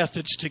other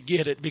methods to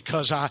get it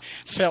because I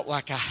felt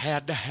like I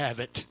had to have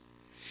it.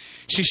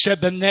 She said,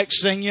 the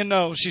next thing you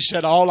know, she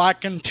said, all I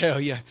can tell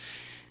you,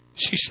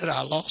 she said,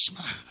 I lost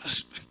my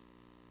husband.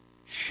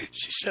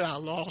 She said, I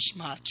lost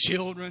my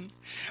children.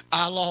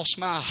 I lost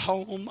my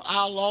home.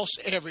 I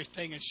lost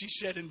everything. And she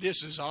said, and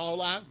this is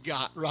all I've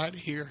got right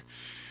here.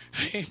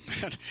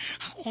 Amen.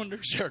 I wonder,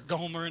 is there a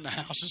Gomer in the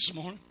house this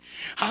morning?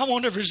 I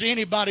wonder if there's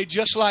anybody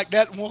just like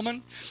that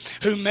woman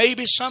who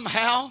maybe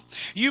somehow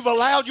you've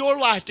allowed your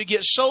life to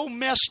get so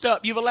messed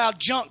up. You've allowed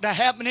junk to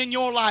happen in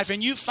your life,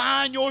 and you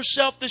find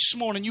yourself this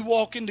morning. You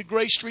walk into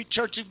Grace Street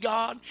Church of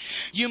God.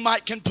 You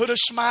can put a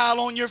smile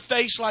on your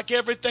face like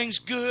everything's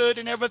good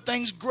and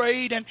everything's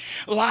great and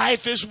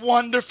life is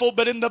wonderful.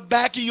 But in the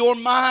back of your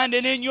mind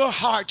and in your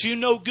heart, you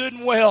know good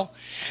and well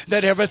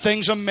that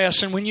everything's a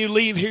mess. And when you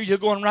leave here, you're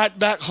going right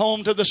back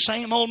home to the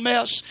same old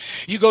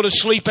mess. You go to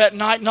sleep at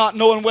night not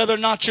knowing whether or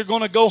not you're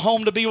going to go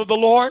home to be with the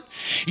Lord.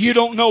 You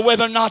don't know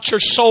whether or not your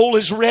soul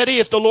is ready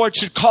if the Lord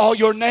should call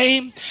your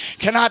name.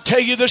 Can I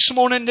tell you this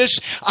morning, this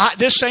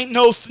ain't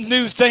no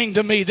new thing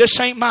to me. This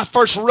ain't my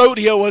first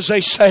rodeo, as they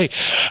say.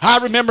 I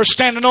remember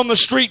standing on the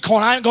street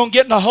corner. I ain't going to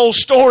get in the whole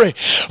story,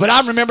 but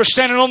I remember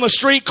standing on the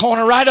street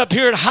corner right up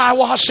here at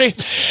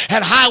Hiawassee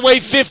and Highway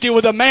 50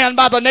 with a man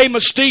by the name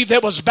of Steve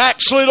that was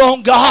backslid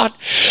on God,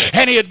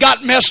 and he had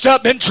got messed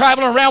up, been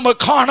traveling around with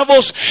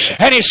carnivals,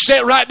 and he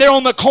sat right there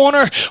on the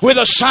corner with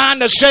a sign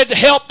that said,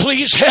 help,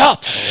 please help.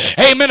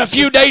 Amen. A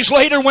few days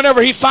later,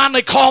 whenever he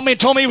finally called me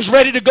and told me he was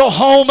ready to go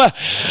home,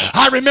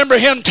 I remember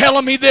him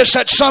telling me this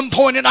at some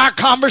point in our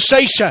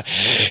conversation.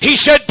 He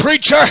said,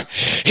 preacher,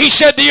 he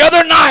said, the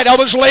other night I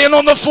was laying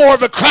on the floor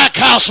of a crack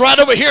house right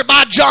over here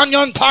by John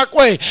Young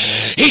Parkway.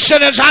 He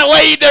said, as I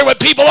laid there with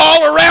people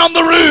all around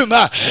the room,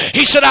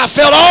 he said, I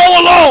felt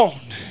all alone.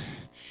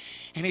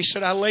 And he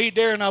said, I laid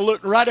there and I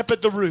looked right up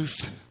at the roof.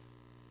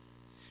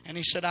 And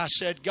he said, I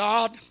said,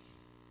 God,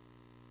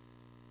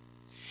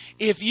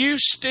 if you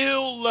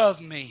still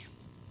love me,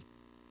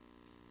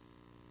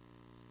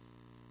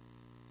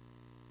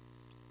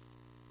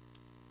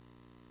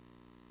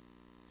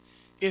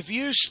 if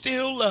you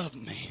still love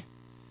me,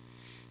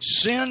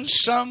 send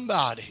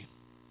somebody,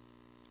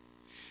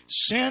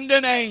 send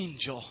an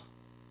angel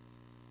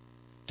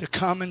to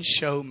come and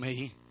show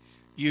me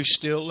you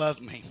still love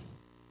me.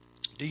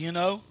 Do you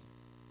know?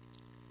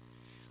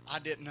 I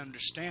didn't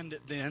understand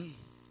it then.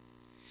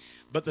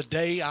 But the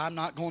day, I'm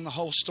not going the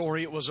whole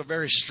story, it was a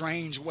very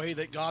strange way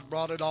that God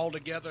brought it all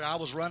together. I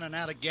was running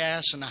out of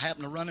gas, and I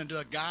happened to run into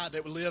a guy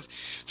that lived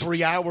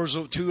 3 hours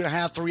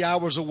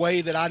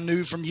away that I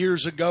knew from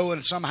years ago,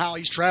 and somehow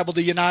he's traveled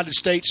the United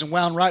States and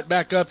wound right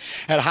back up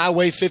at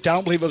Highway 50. I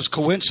don't believe it was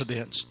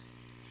coincidence.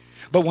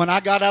 But when I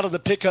got out of the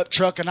pickup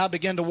truck and I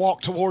began to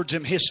walk towards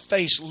him, his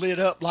face lit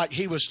up like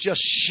he was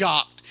just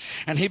shocked.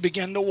 And he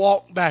began to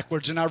walk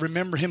backwards, and I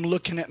remember him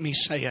looking at me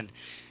saying,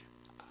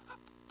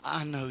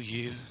 I know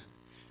you.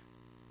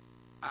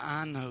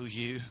 I know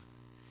you.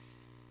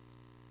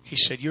 He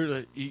said, you're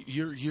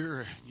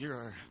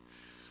a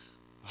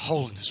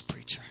holiness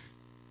preacher.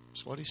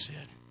 That's what he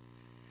said.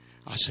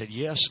 I said,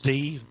 yes,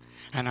 Steve.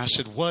 And I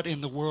said, what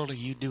in the world are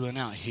you doing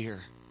out here?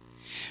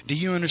 Do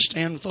you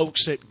understand,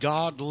 folks, that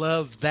God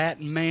loved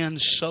that man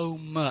so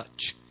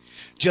much?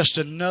 Just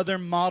another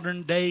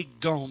modern day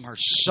Gomer,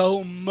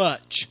 so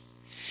much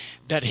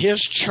that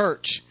his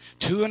church,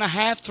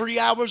 2.5, 3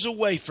 hours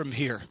away from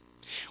here,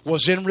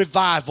 was in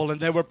revival, and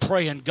they were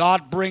praying,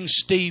 God, bring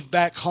Steve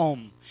back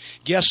home.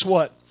 Guess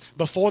what?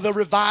 Before the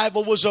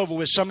revival was over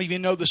with, some of you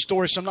know the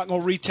story, so I'm not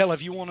going to retell it.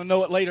 If you want to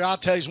know it later, I'll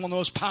tell you. It's one of the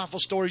most powerful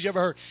stories you ever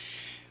heard.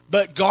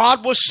 But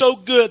God was so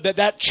good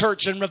that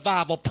church in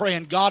revival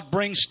praying, God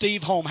bring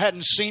Steve home.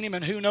 Hadn't seen him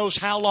in who knows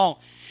how long.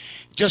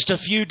 Just a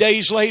few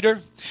days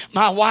later,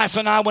 my wife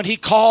and I, when he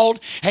called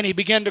and he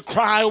began to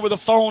cry over the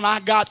phone, I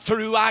got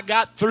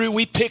through.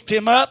 We picked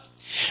him up.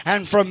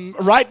 And from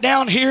right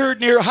down here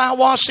near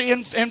Hiawassee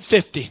and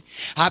 50,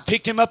 I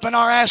picked him up in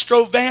our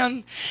Astro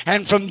van.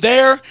 And from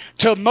there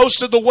to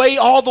most of the way,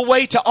 all the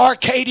way to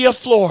Arcadia,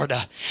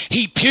 Florida.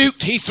 He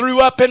puked. He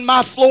threw up in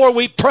my floor.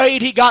 We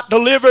prayed. He got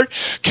delivered.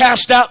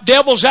 Cast out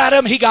devils at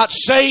him. He got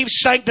saved,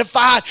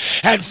 sanctified,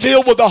 and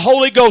filled with the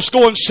Holy Ghost,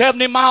 going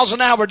 70 miles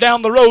an hour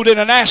down the road in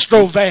an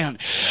Astro van.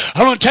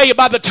 I want to tell you,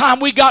 by the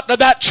time we got to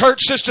that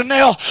church, Sister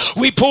Nell,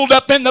 we pulled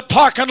up in the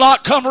parking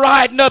lot, come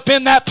riding up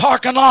in that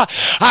parking lot.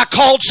 I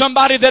called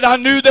somebody that I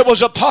knew that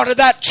was a part of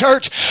that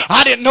church.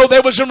 I didn't know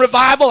there was a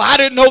revival. I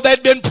didn't know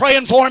they'd been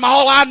praying for him.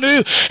 All I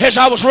knew is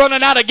I was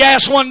running out of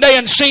gas one day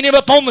and seen him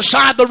up on the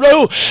side of the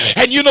road.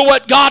 And you know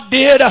what God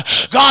did?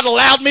 God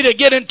allowed me to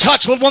get in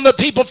touch with one of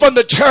the people from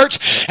the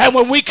church. And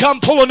when we come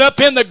pulling up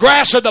in the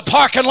grass of the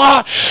parking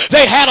lot,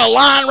 they had a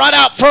line right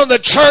out front of the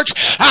church.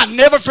 I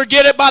never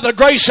forget it, by the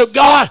grace of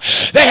God.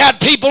 They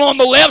had people on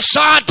the left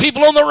side,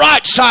 people on the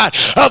right side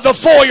of the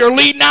foyer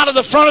leading out of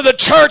the front of the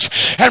church.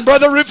 And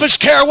Brother Rufus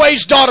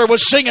Caraway's daughter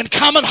was singing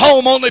Coming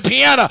Home on the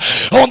piano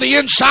on the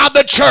inside of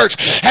the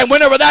church. And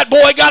whenever that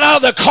boy got out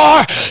of the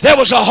car, there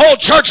was a whole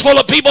church full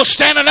of people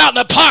standing out in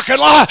the parking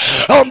lot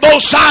on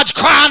both sides,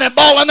 crying and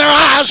bawling their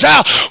eyes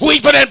out,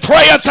 weeping and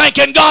praying,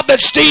 thanking God that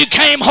Steve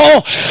came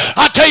home.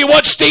 I tell you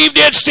what Steve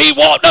did. Steve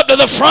walked up to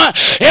the front.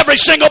 Every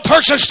single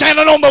person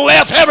standing on the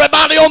left,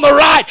 everybody on the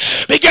right,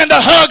 began to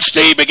hug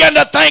Steve, began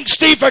to thank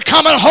Steve for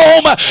coming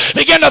home,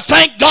 began to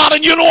thank God.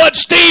 And you know what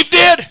Steve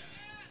did?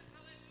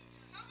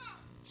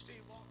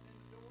 Steve walked in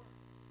the door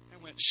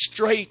and went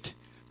straight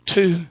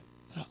to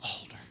the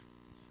altar.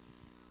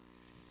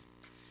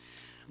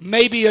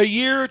 Maybe a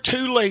year or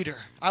two later,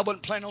 I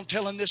wasn't planning on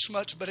telling this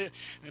much, but it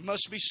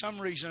must be some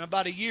reason.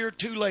 About a year or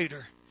two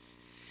later,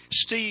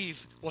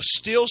 Steve was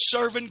still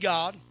serving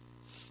God.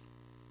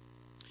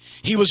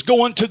 He was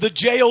going to the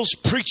jails,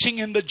 preaching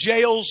in the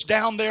jails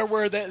down there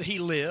where he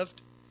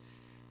lived.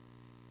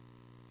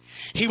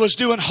 He was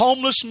doing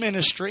homeless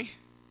ministry.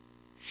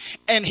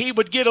 And he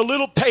would get a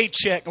little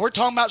paycheck. We're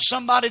talking about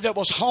somebody that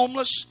was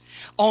homeless,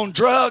 on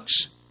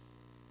drugs.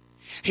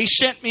 He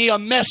sent me a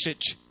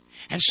message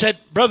and said,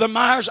 Brother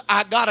Myers,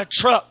 I got a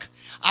truck.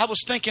 I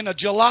was thinking a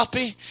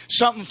jalopy,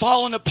 something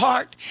falling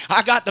apart.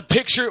 I got the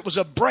picture. It was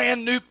a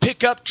brand new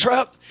pickup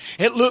truck.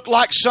 It looked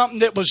like something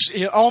that was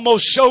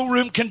almost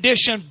showroom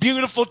condition,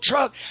 beautiful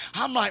truck.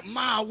 I'm like,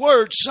 my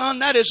word, son,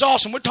 that is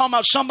awesome. We're talking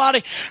about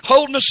somebody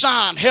holding a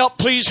sign, help,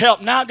 please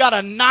help. Now I got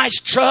a nice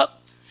truck.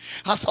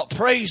 I thought,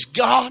 praise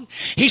God.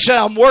 He said,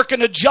 I'm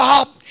working a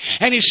job.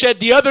 And he said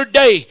the other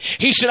day,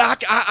 he said,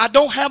 I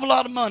don't have a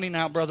lot of money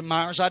now, Brother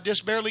Myers. I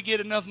just barely get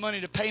enough money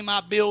to pay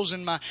my bills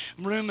and my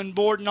room and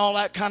board and all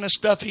that kind of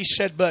stuff. He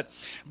said, but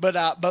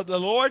the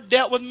Lord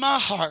dealt with my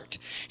heart.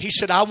 He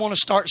said, I want to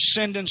start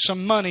sending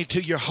some money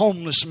to your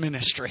homeless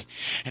ministry.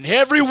 And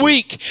every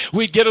week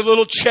we'd get a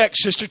little check,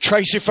 Sister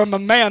Tracy, from a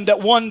man that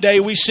one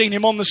day we seen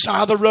him on the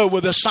side of the road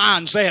with a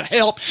sign saying,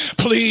 help,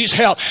 please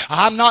help.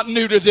 I'm not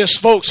new to this,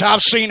 folks.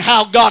 I've seen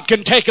how God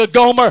can take a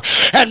Gomer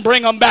and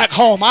bring them back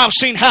home. I've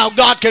seen how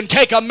God can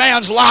take a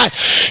man's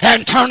life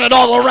and turn it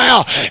all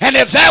around. And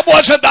if that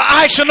wasn't the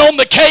icing on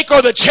the cake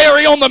or the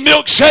cherry on the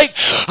milkshake,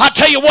 I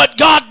tell you what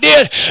God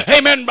did.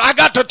 Amen. I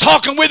got to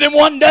talking with him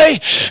one day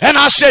and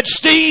I said,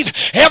 Steve,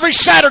 every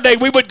Saturday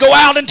we would go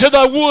out into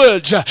the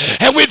woods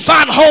and we'd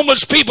find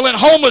homeless people in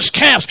homeless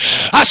camps.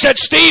 I said,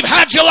 Steve,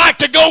 how'd you like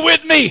to go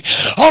with me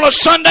on a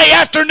Sunday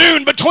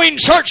afternoon between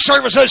church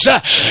services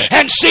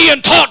and see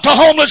and talk to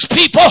homeless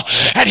people?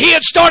 And he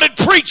had started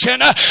preaching.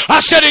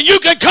 I said, and you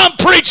can come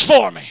preach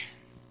for me.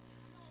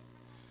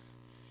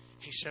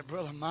 He said,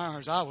 Brother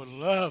Myers, I would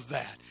love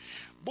that.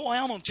 Boy,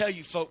 I'm going to tell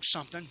you folks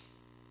something.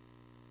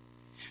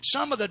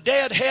 Some of the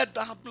deadhead,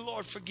 oh,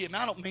 Lord forgive me,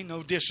 I don't mean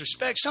no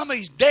disrespect. Some of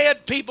these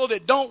dead people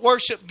that don't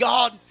worship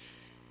God,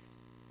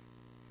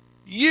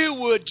 you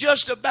would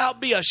just about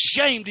be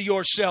ashamed of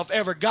yourself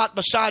ever got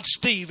beside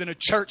Steve in a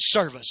church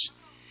service.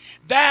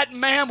 That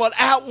man would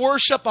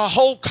out-worship a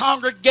whole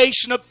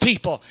congregation of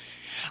people.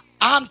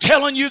 I'm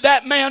telling you,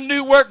 that man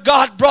knew where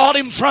God brought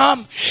him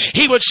from.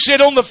 He would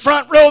sit on the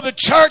front row of the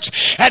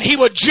church and he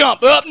would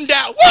jump up and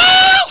down.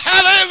 Whoa!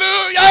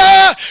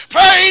 Hallelujah!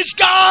 Praise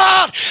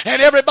God!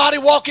 And everybody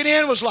walking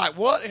in was like,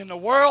 what in the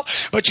world?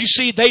 But you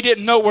see, they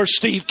didn't know where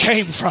Steve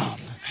came from.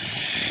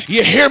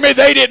 You hear me?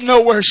 They didn't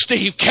know where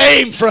Steve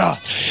came from.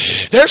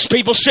 There's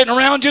people sitting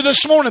around you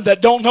this morning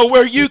that don't know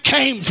where you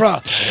came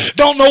from.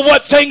 Don't know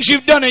what things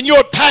you've done in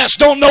your past.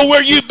 Don't know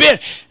where you've been.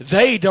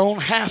 They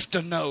don't have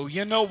to know.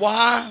 You know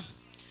why?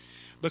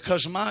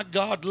 Because my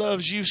God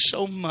loves you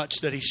so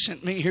much that He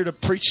sent me here to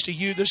preach to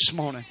you this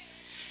morning.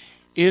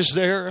 Is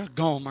there a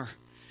Gomer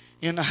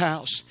in the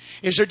house?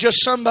 Is there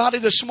just somebody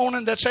this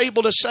morning that's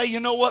able to say, you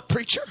know what,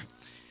 preacher?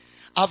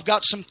 I've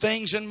got some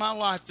things in my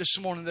life this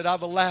morning that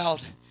I've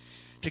allowed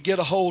to get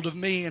a hold of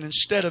me, and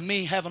instead of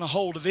me having a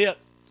hold of it,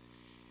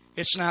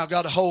 It's now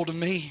got a hold of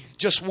me.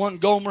 Just one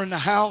Gomer in the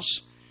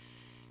house.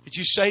 Did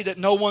you say that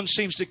no one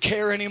seems to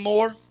care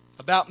anymore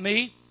about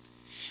me?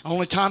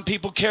 Only time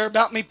people care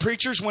about me,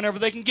 preachers, whenever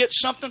they can get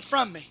something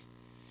from me.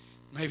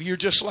 Maybe you're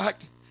just like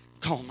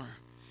Gomer.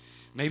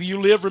 Maybe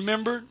you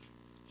remembered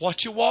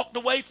what you walked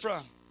away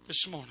from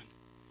this morning.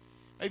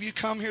 Maybe you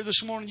come here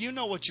this morning, you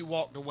know what you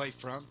walked away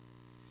from.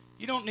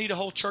 You don't need a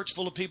whole church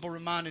full of people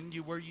reminding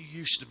you where you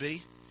used to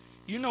be.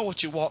 You know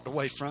what you walked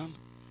away from.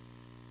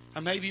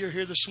 Or maybe you're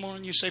here this morning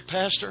and you say,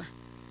 Pastor,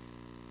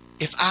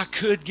 if I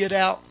could get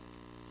out,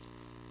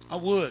 I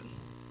would.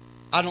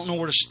 I don't know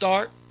where to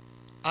start.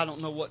 I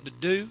don't know what to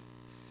do.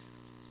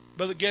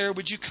 Brother Gary,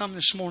 would you come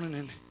this morning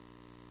and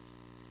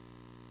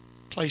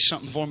play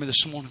something for me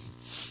this morning?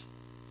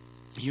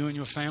 You and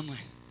your family.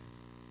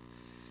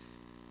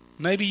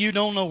 Maybe you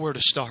don't know where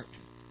to start.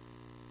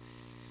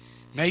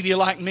 Maybe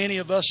like many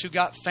of us who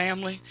got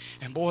family,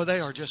 and boy, they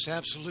are just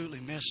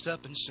absolutely messed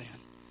up in sin.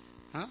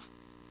 Huh?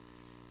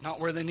 Not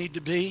where they need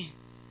to be.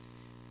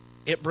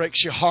 It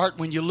breaks your heart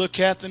when you look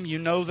at them. You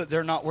know that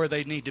they're not where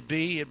they need to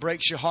be. It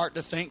breaks your heart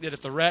to think that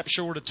if the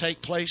rapture were to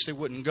take place, they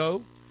wouldn't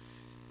go.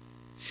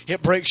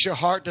 It breaks your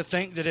heart to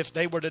think that if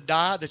they were to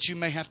die, that you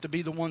may have to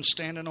be the one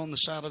standing on the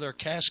side of their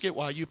casket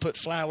while you put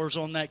flowers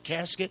on that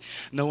casket,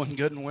 knowing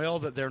good and well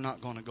that they're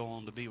not going to go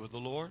on to be with the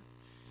Lord.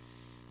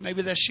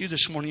 Maybe that's you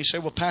this morning. You say,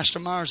 well, Pastor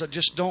Myers, I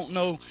just don't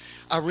know.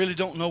 I really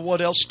don't know what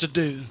else to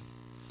do.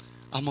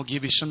 I'm going to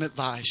give you some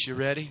advice. You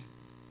ready?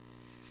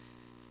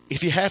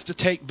 If you have to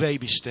take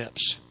baby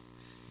steps,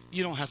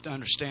 you don't have to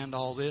understand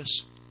all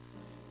this.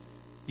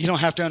 You don't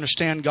have to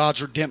understand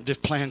God's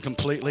redemptive plan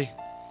completely.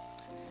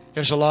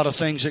 There's a lot of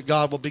things that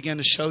God will begin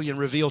to show you and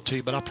reveal to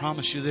you, but I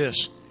promise you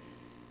this.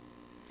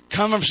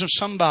 Coming from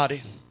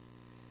somebody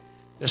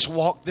that's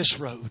walked this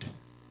road.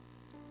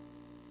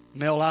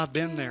 Mel, I've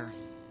been there.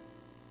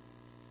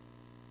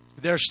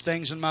 There's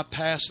things in my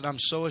past that I'm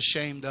so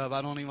ashamed of,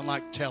 I don't even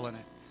like telling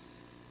it.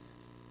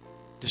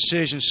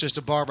 Decisions,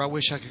 Sister Barbara, I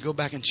wish I could go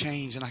back and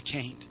change, and I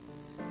can't.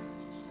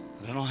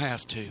 But I don't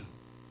have to.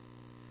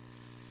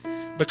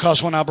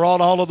 Because when I brought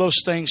all of those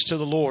things to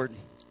the Lord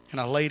and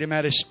I laid Him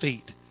at His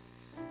feet,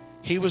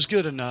 He was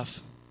good enough.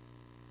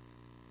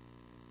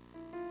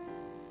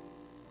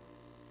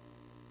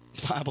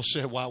 The Bible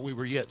said while we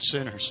were yet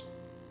sinners,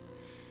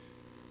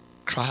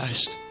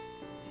 Christ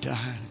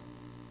died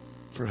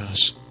for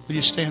us. Will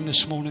you stand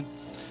this morning?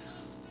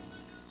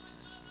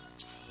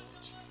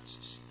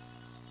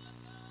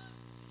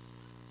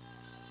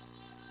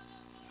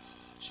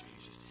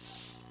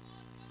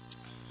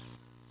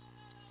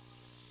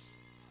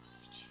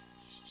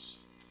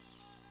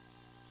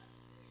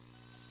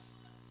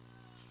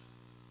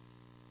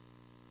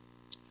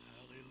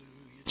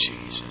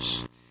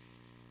 Jesus.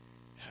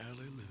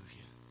 Hallelujah.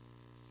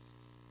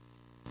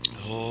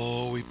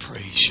 Oh, we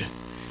praise you.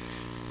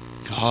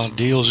 God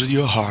deals with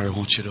your heart. I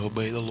want you to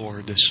obey the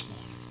Lord this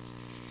morning.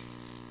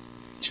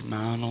 Put your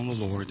mind on the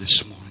Lord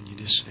this morning. You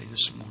just say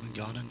this morning,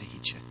 God, I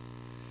need you.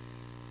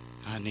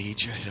 I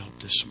need your help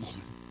this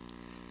morning.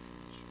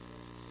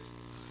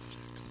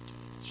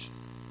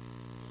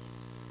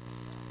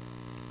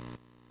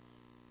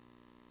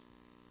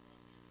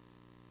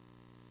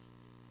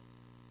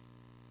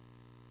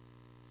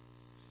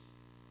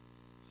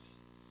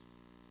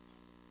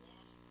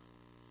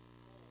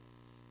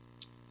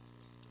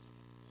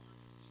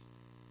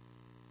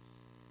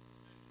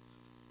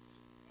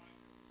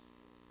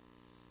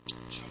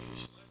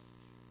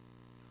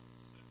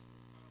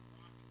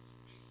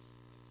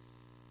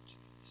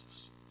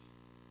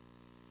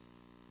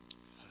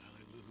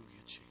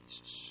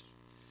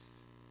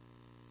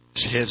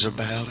 Heads are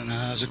bowed and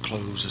eyes are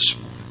closed this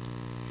morning.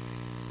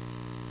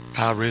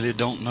 I really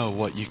don't know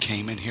what you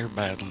came in here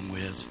battling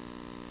with.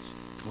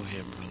 Go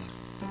ahead,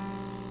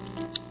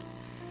 brother.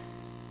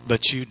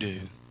 But you do.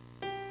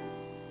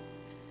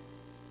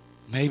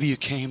 Maybe you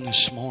came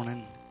this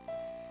morning.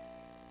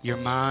 Your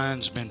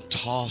mind's been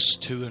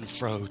tossed to and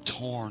fro,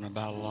 torn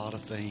about a lot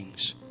of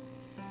things.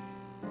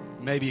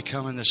 Maybe you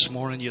come in this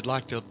morning, you'd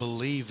like to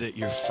believe that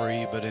you're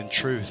free, but in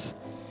truth,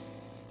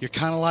 you're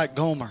kind of like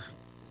Gomer.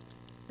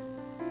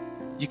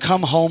 You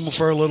come home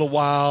for a little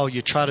while,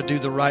 you try to do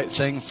the right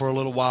thing for a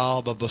little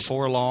while, but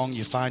before long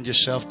you find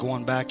yourself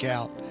going back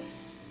out,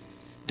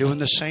 doing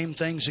the same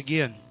things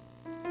again.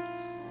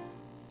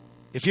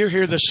 If you're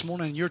here this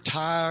morning and you're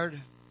tired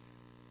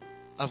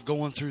of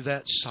going through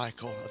that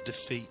cycle of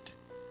defeat,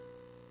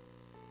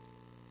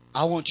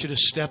 I want you to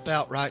step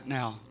out right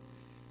now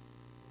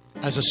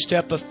as a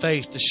step of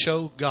faith to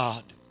show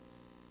God,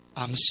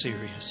 I'm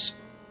serious.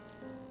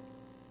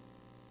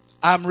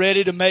 I'm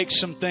ready to make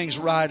some things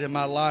right in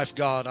my life,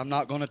 God. I'm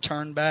not going to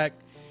turn back.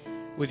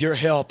 With your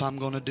help, I'm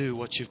going to do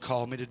what you've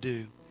called me to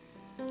do.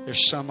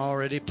 There's some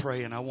already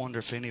praying. I wonder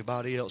if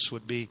anybody else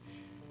would be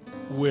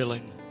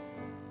willing.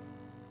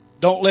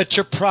 Don't let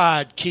your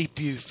pride keep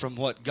you from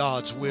what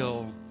God's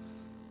will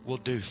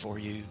do for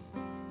you.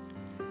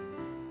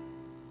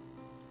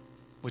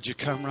 Would you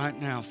come right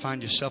now,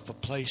 find yourself a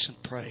place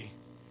and pray.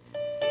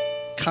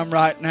 Come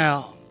right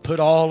now, put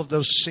all of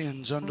those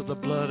sins under the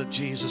blood of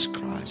Jesus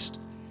Christ.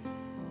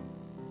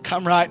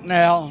 come right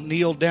now,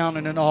 kneel down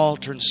in an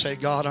altar and say,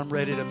 God, I'm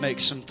ready to make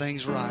some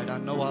things right. I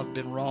know I've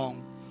been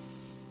wrong.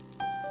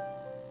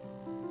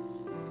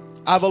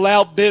 I've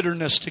allowed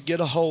bitterness to get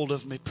a hold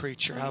of me,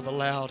 preacher. I've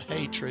allowed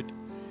hatred.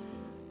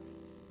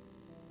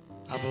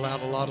 I've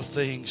allowed a lot of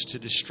things to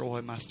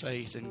destroy my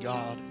faith in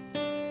God.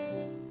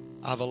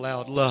 I've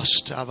allowed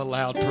lust. I've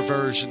allowed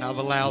perversion. I've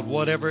allowed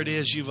whatever it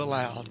is you've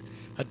allowed.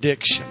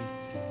 Addiction.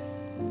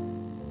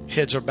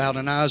 Heads are bowed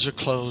and eyes are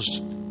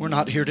closed. We're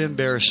not here to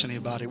embarrass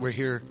anybody. We're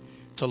here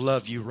to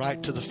love you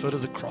right to the foot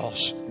of the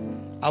cross.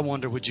 I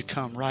wonder, would you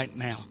come right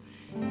now?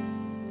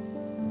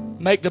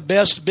 Make the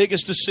best,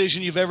 biggest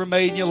decision you've ever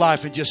made in your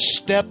life and just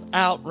step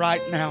out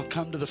right now.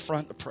 Come to the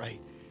front to pray.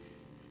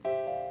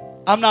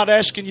 I'm not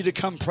asking you to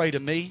come pray to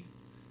me.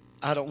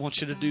 I don't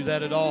want you to do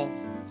that at all.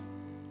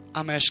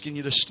 I'm asking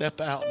you to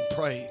step out and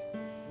pray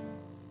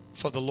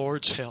for the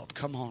Lord's help.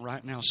 Come on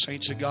right now.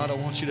 Saints of God, I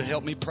want you to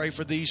help me pray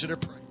for these that are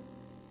praying.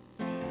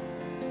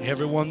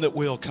 Everyone that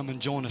will, come and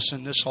join us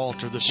in this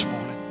altar this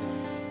morning.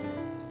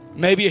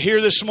 Maybe you're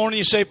here this morning,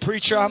 you say,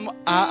 preacher,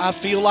 I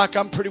feel like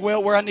I'm pretty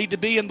well where I need to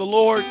be in the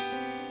Lord.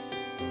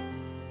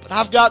 But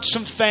I've got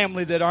some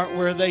family that aren't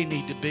where they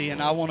need to be,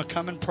 and I want to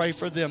come and pray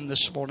for them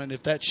this morning.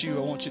 If that's you,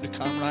 I want you to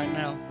come right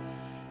now.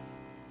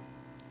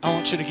 I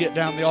want you to get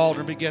down the altar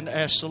and begin to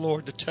ask the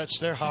Lord to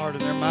touch their heart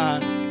and their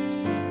mind.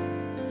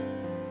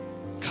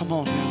 Come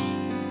on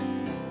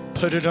now.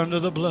 Put it under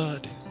the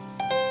blood.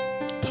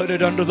 Put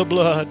it under the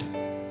blood.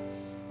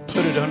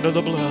 Put it under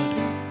the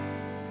blood.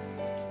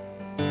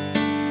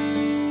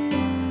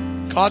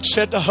 God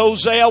said to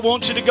Hosea, I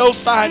want you to go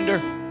find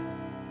her.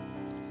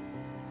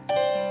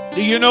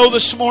 Do you know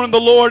this morning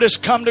the Lord has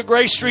come to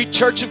Grace Street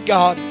Church of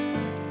God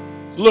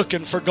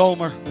looking for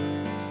Gomer?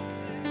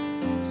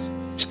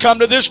 He's come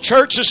to this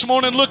church this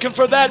morning looking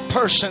for that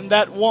person,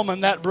 that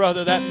woman, that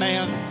brother, that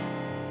man,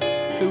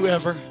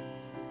 whoever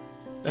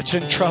that's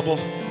in trouble.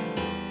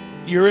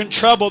 You're in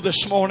trouble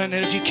this morning,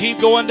 and if you keep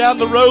going down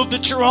the road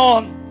that you're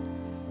on,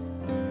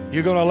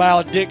 you're going to allow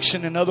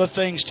addiction and other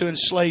things to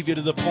enslave you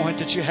to the point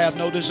that you have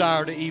no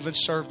desire to even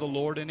serve the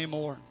Lord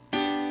anymore.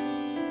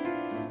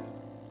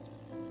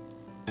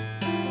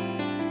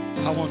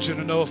 I want you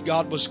to know if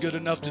God was good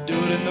enough to do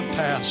it in the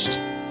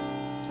past,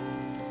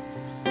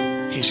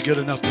 He's good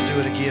enough to do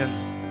it again.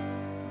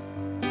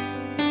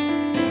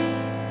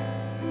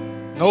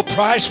 No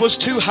price was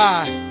too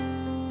high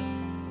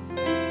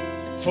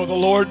for the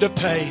Lord to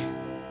pay.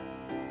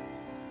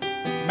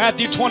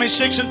 Matthew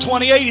 26 and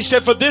 28, He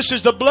said, for this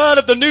is the blood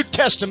of the New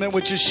Testament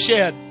which is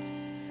shed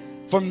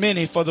for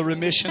many for the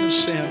remission of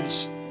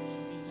sins.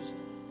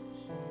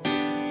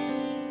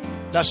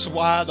 That's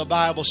why the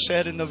Bible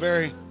said in the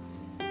very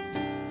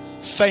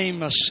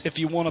famous, if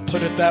you want to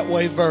put it that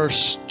way,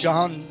 verse,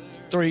 John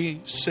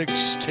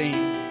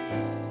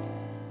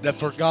 3:16, that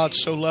for God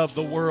so loved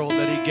the world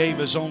that He gave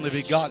His only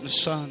begotten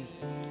Son.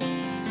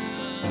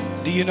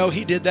 Do you know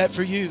He did that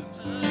for you?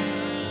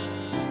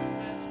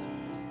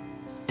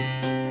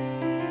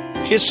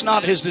 It's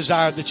not His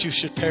desire that you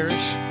should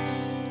perish.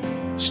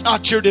 It's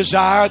not your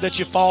desire that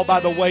you fall by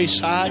the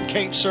wayside,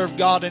 can't serve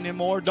God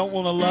anymore, don't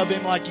want to love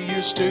Him like you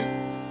used to.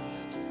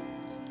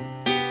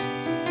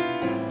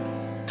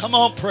 Come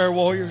on, prayer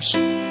warriors.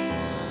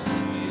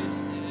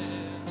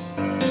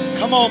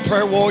 Come on,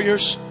 prayer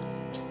warriors.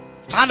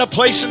 Find a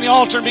place in the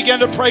altar and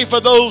begin to pray for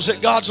those that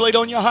God's laid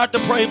on your heart to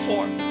pray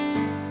for.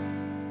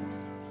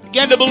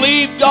 Begin to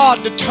believe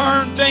God to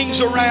turn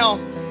things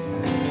around.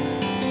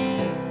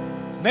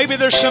 Maybe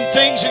there's some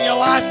things in your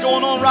life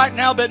going on right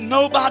now that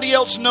nobody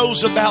else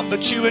knows about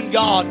but you and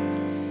God.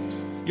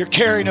 You're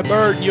carrying a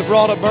burden. You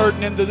brought a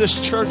burden into this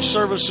church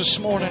service this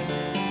morning,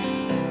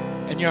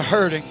 and you're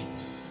hurting.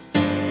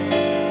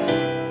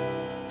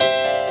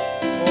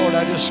 Lord,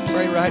 I just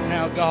pray right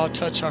now, God,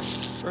 touch our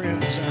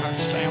friends and our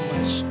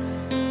families.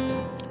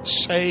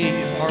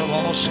 Save our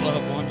lost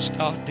loved ones.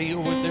 God,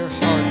 deal with their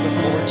heart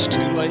before it's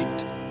too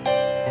late.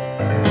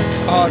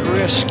 God,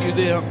 rescue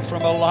them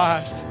from a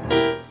life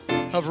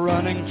of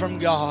running from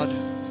God.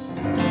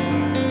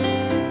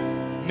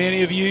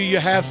 Many of you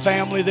have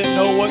family that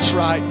know what's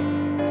right.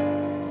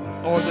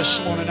 Lord, this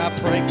morning I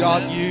pray,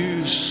 God,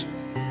 use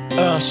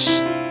us.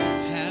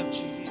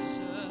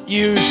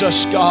 Use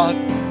us, God,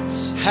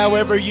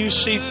 however you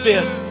see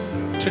fit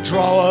to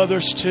draw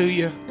others to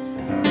you.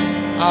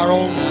 Our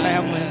own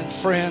family and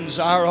friends,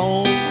 our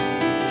own.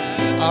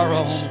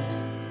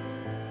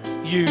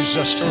 Use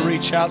us to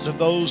reach out to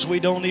those we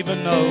don't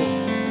even know.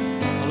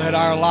 Let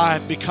our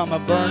life become a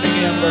burning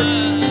ember,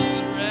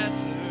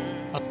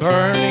 a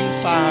burning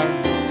fire.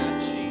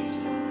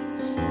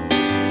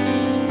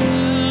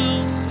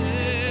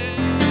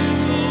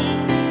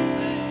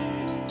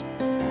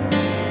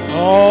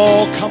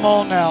 Oh, come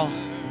on now.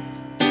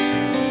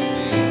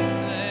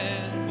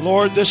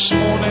 Lord, this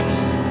morning,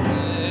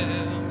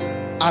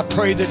 I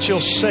pray that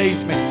you'll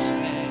save me,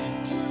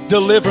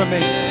 deliver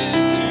me.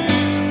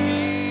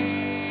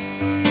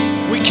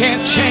 We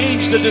can't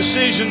change the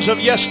decisions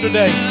of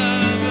yesterday.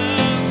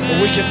 But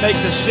we can make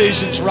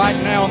decisions right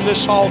now on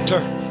this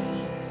altar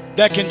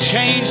that can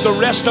change the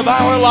rest of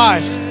our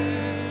life.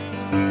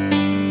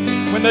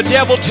 When the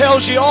devil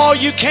tells you, oh,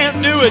 you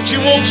can't do it, you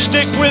won't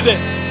stick with it.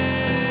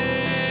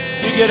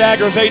 You get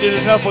aggravated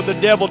enough with the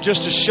devil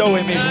just to show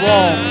him he's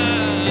wrong.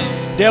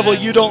 Devil,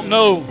 you don't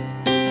know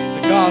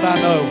the God I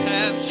know,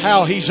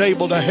 how he's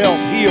able to help,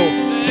 heal,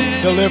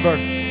 deliver.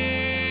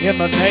 In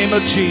the name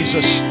of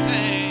Jesus,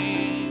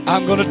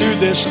 I'm going to do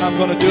this, and I'm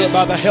going to do it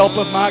by the help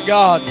of my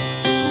God.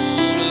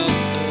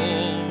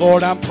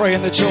 Lord, I'm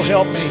praying that you'll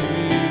help me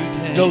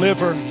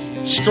deliver,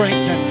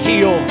 strengthen,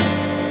 heal.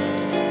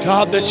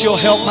 God, that you'll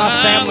help my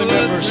family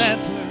members.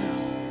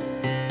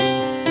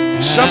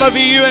 Some of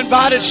you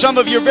invited some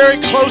of your very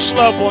close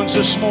loved ones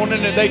this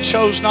morning, and they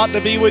chose not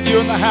to be with you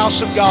in the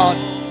house of God.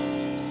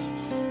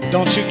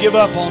 Don't you give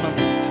up on them.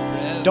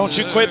 Don't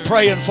you quit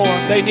praying for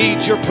them. They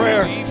need your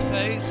prayer.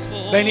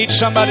 They need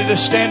somebody to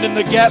stand in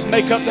the gap and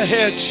make up the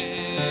hedge.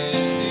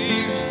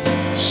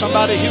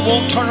 Somebody who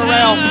won't turn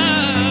around.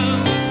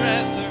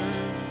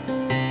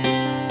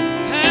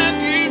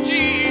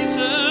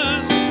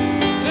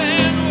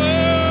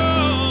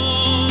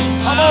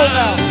 Come on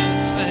now.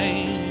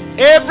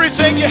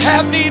 Everything you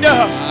have need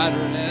of,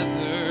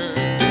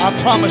 I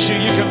promise you,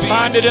 you can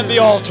find it in the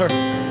altar.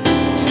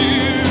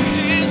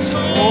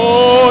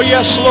 Oh,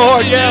 yes,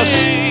 Lord, yes.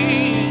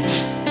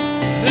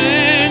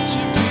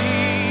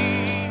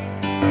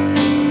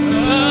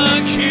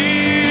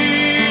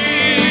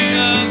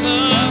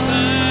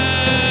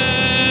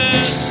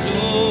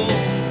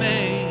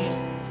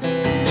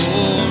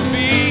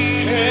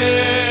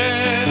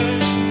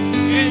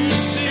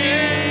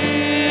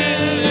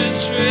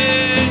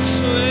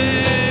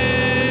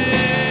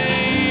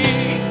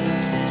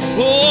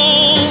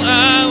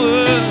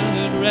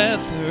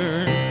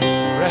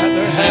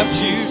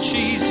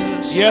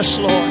 Yes,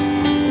 Lord.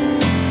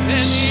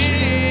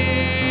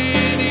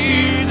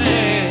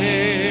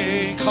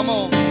 Anything. Come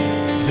on.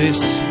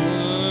 This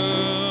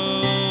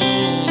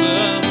world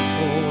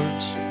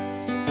affords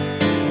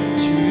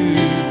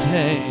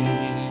today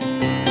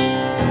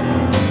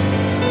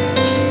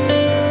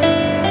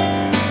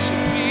to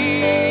be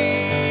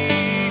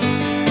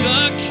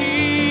the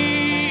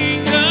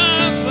King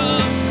of the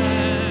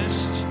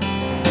vast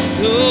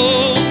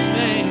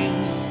domain,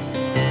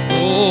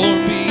 or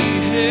be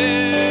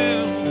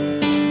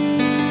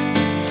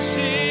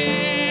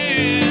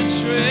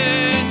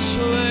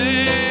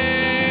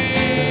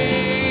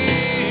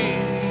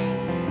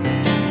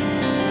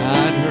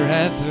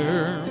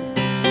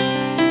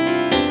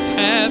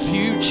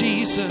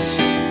Jesus,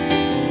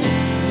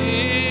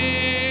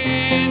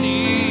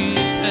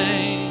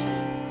 anything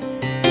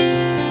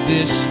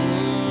this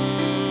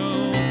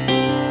world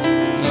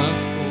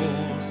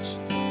affords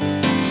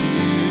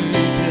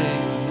today.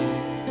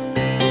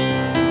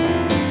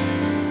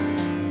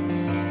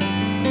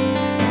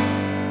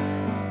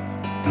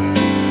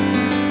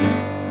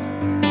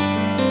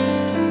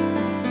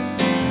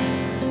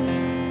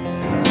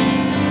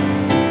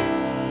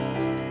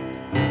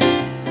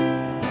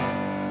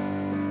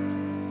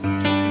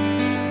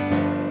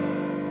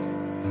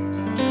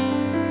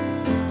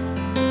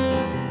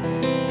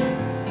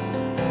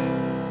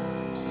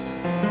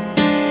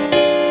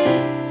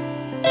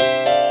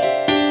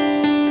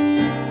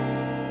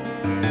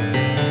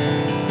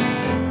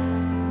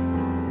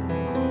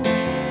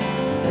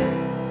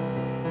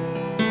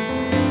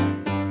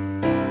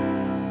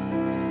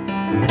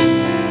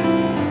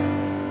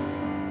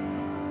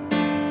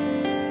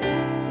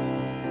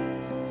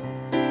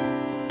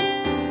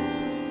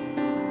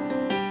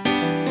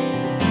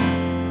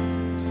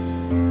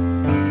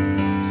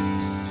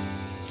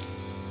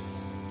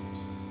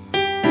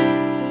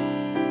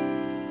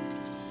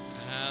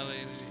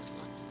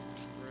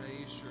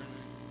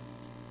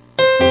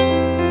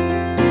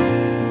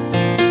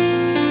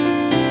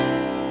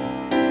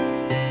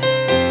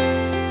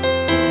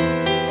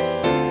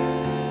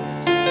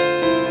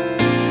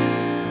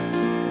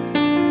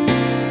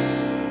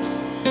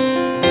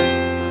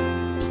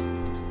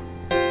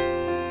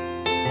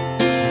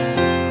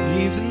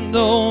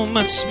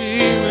 My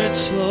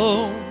spirit's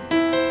low,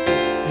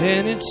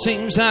 and it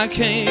seems I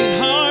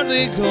can't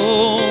hardly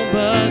go,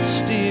 but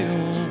still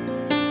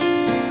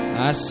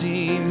I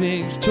see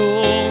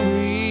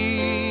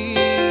victory.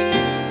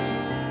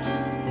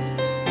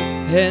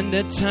 And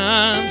at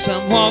times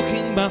I'm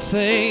walking by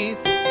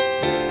faith,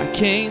 I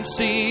can't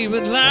see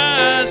what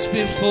lies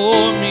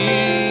before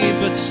me,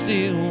 but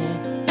still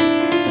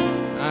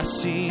I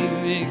see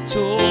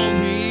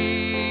victory.